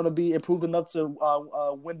Jackson going to be improved enough to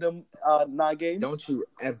win them 9 games? Don't you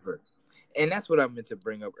ever. And that's what I meant to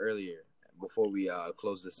bring up earlier before we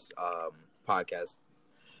close this podcast.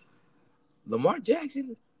 Lamar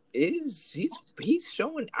Jackson he's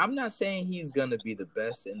showing. I'm not saying he's gonna be the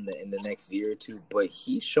best in the next year or two, but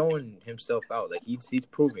he's showing himself out. Like he's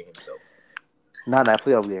proving himself. Not in that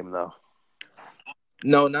playoff game, though.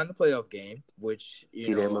 No, not in the playoff game, which he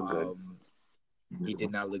didn't look good. He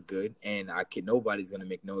did not look good, and nobody's gonna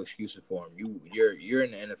make no excuses for him. You're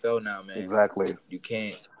in the NFL now, man. Exactly. You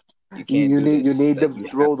can't. You need to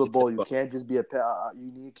throw the ball. You can't just be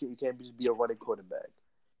you can't just be a running quarterback.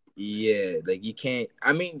 Yeah, like you can't.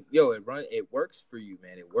 I mean, it works for you,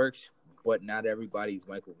 man. It works. But not everybody's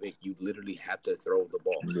Michael Vick. You literally have to throw the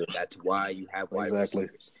ball. Yeah. That's why you have wide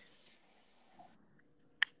receivers.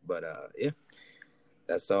 But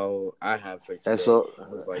that's all I have for today. That's all.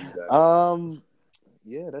 What about you guys?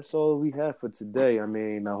 Yeah, that's all we have for today. I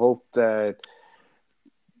mean, I hope that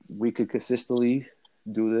we could consistently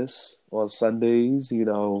do this on Sundays.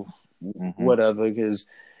 Whatever, because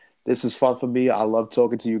this is fun for me. I love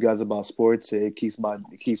talking to you guys about sports. It keeps my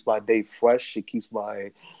day fresh. It keeps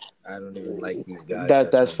my. I don't even like these guys.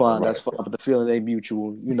 That's fine. That's fine. But the feeling ain't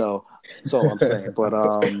mutual. That's all I'm saying.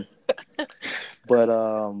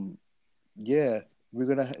 Yeah, we're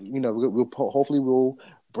gonna. We'll hopefully we'll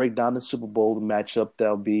break down the Super Bowl matchup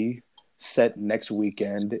that'll be set next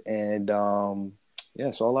weekend. And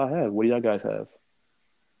that's all I have. What do y'all guys have?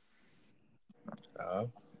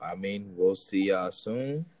 I mean, we'll see y'all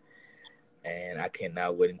soon. And I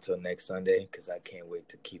cannot wait until next Sunday because I can't wait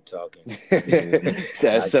to keep talking. It's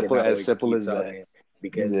as simple as that.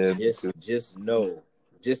 Because just know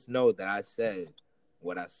just know that I said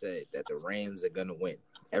what I said, that the Rams are gonna win.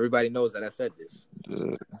 Everybody knows that I said this,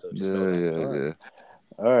 so just know that.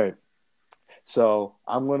 All right. So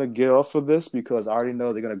I'm gonna get off of this because I already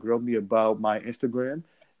know they're gonna grill me about my Instagram,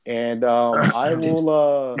 and I will.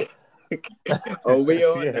 Oh, we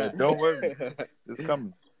on Yeah, that. don't worry, it's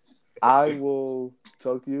coming. I will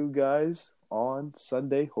talk to you guys on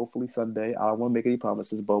Sunday. Hopefully Sunday. I don't want to make any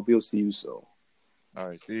promises, but we'll see you soon. All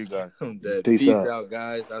right, see you guys. Peace Peace out. out,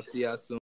 guys. I'll see y'all soon.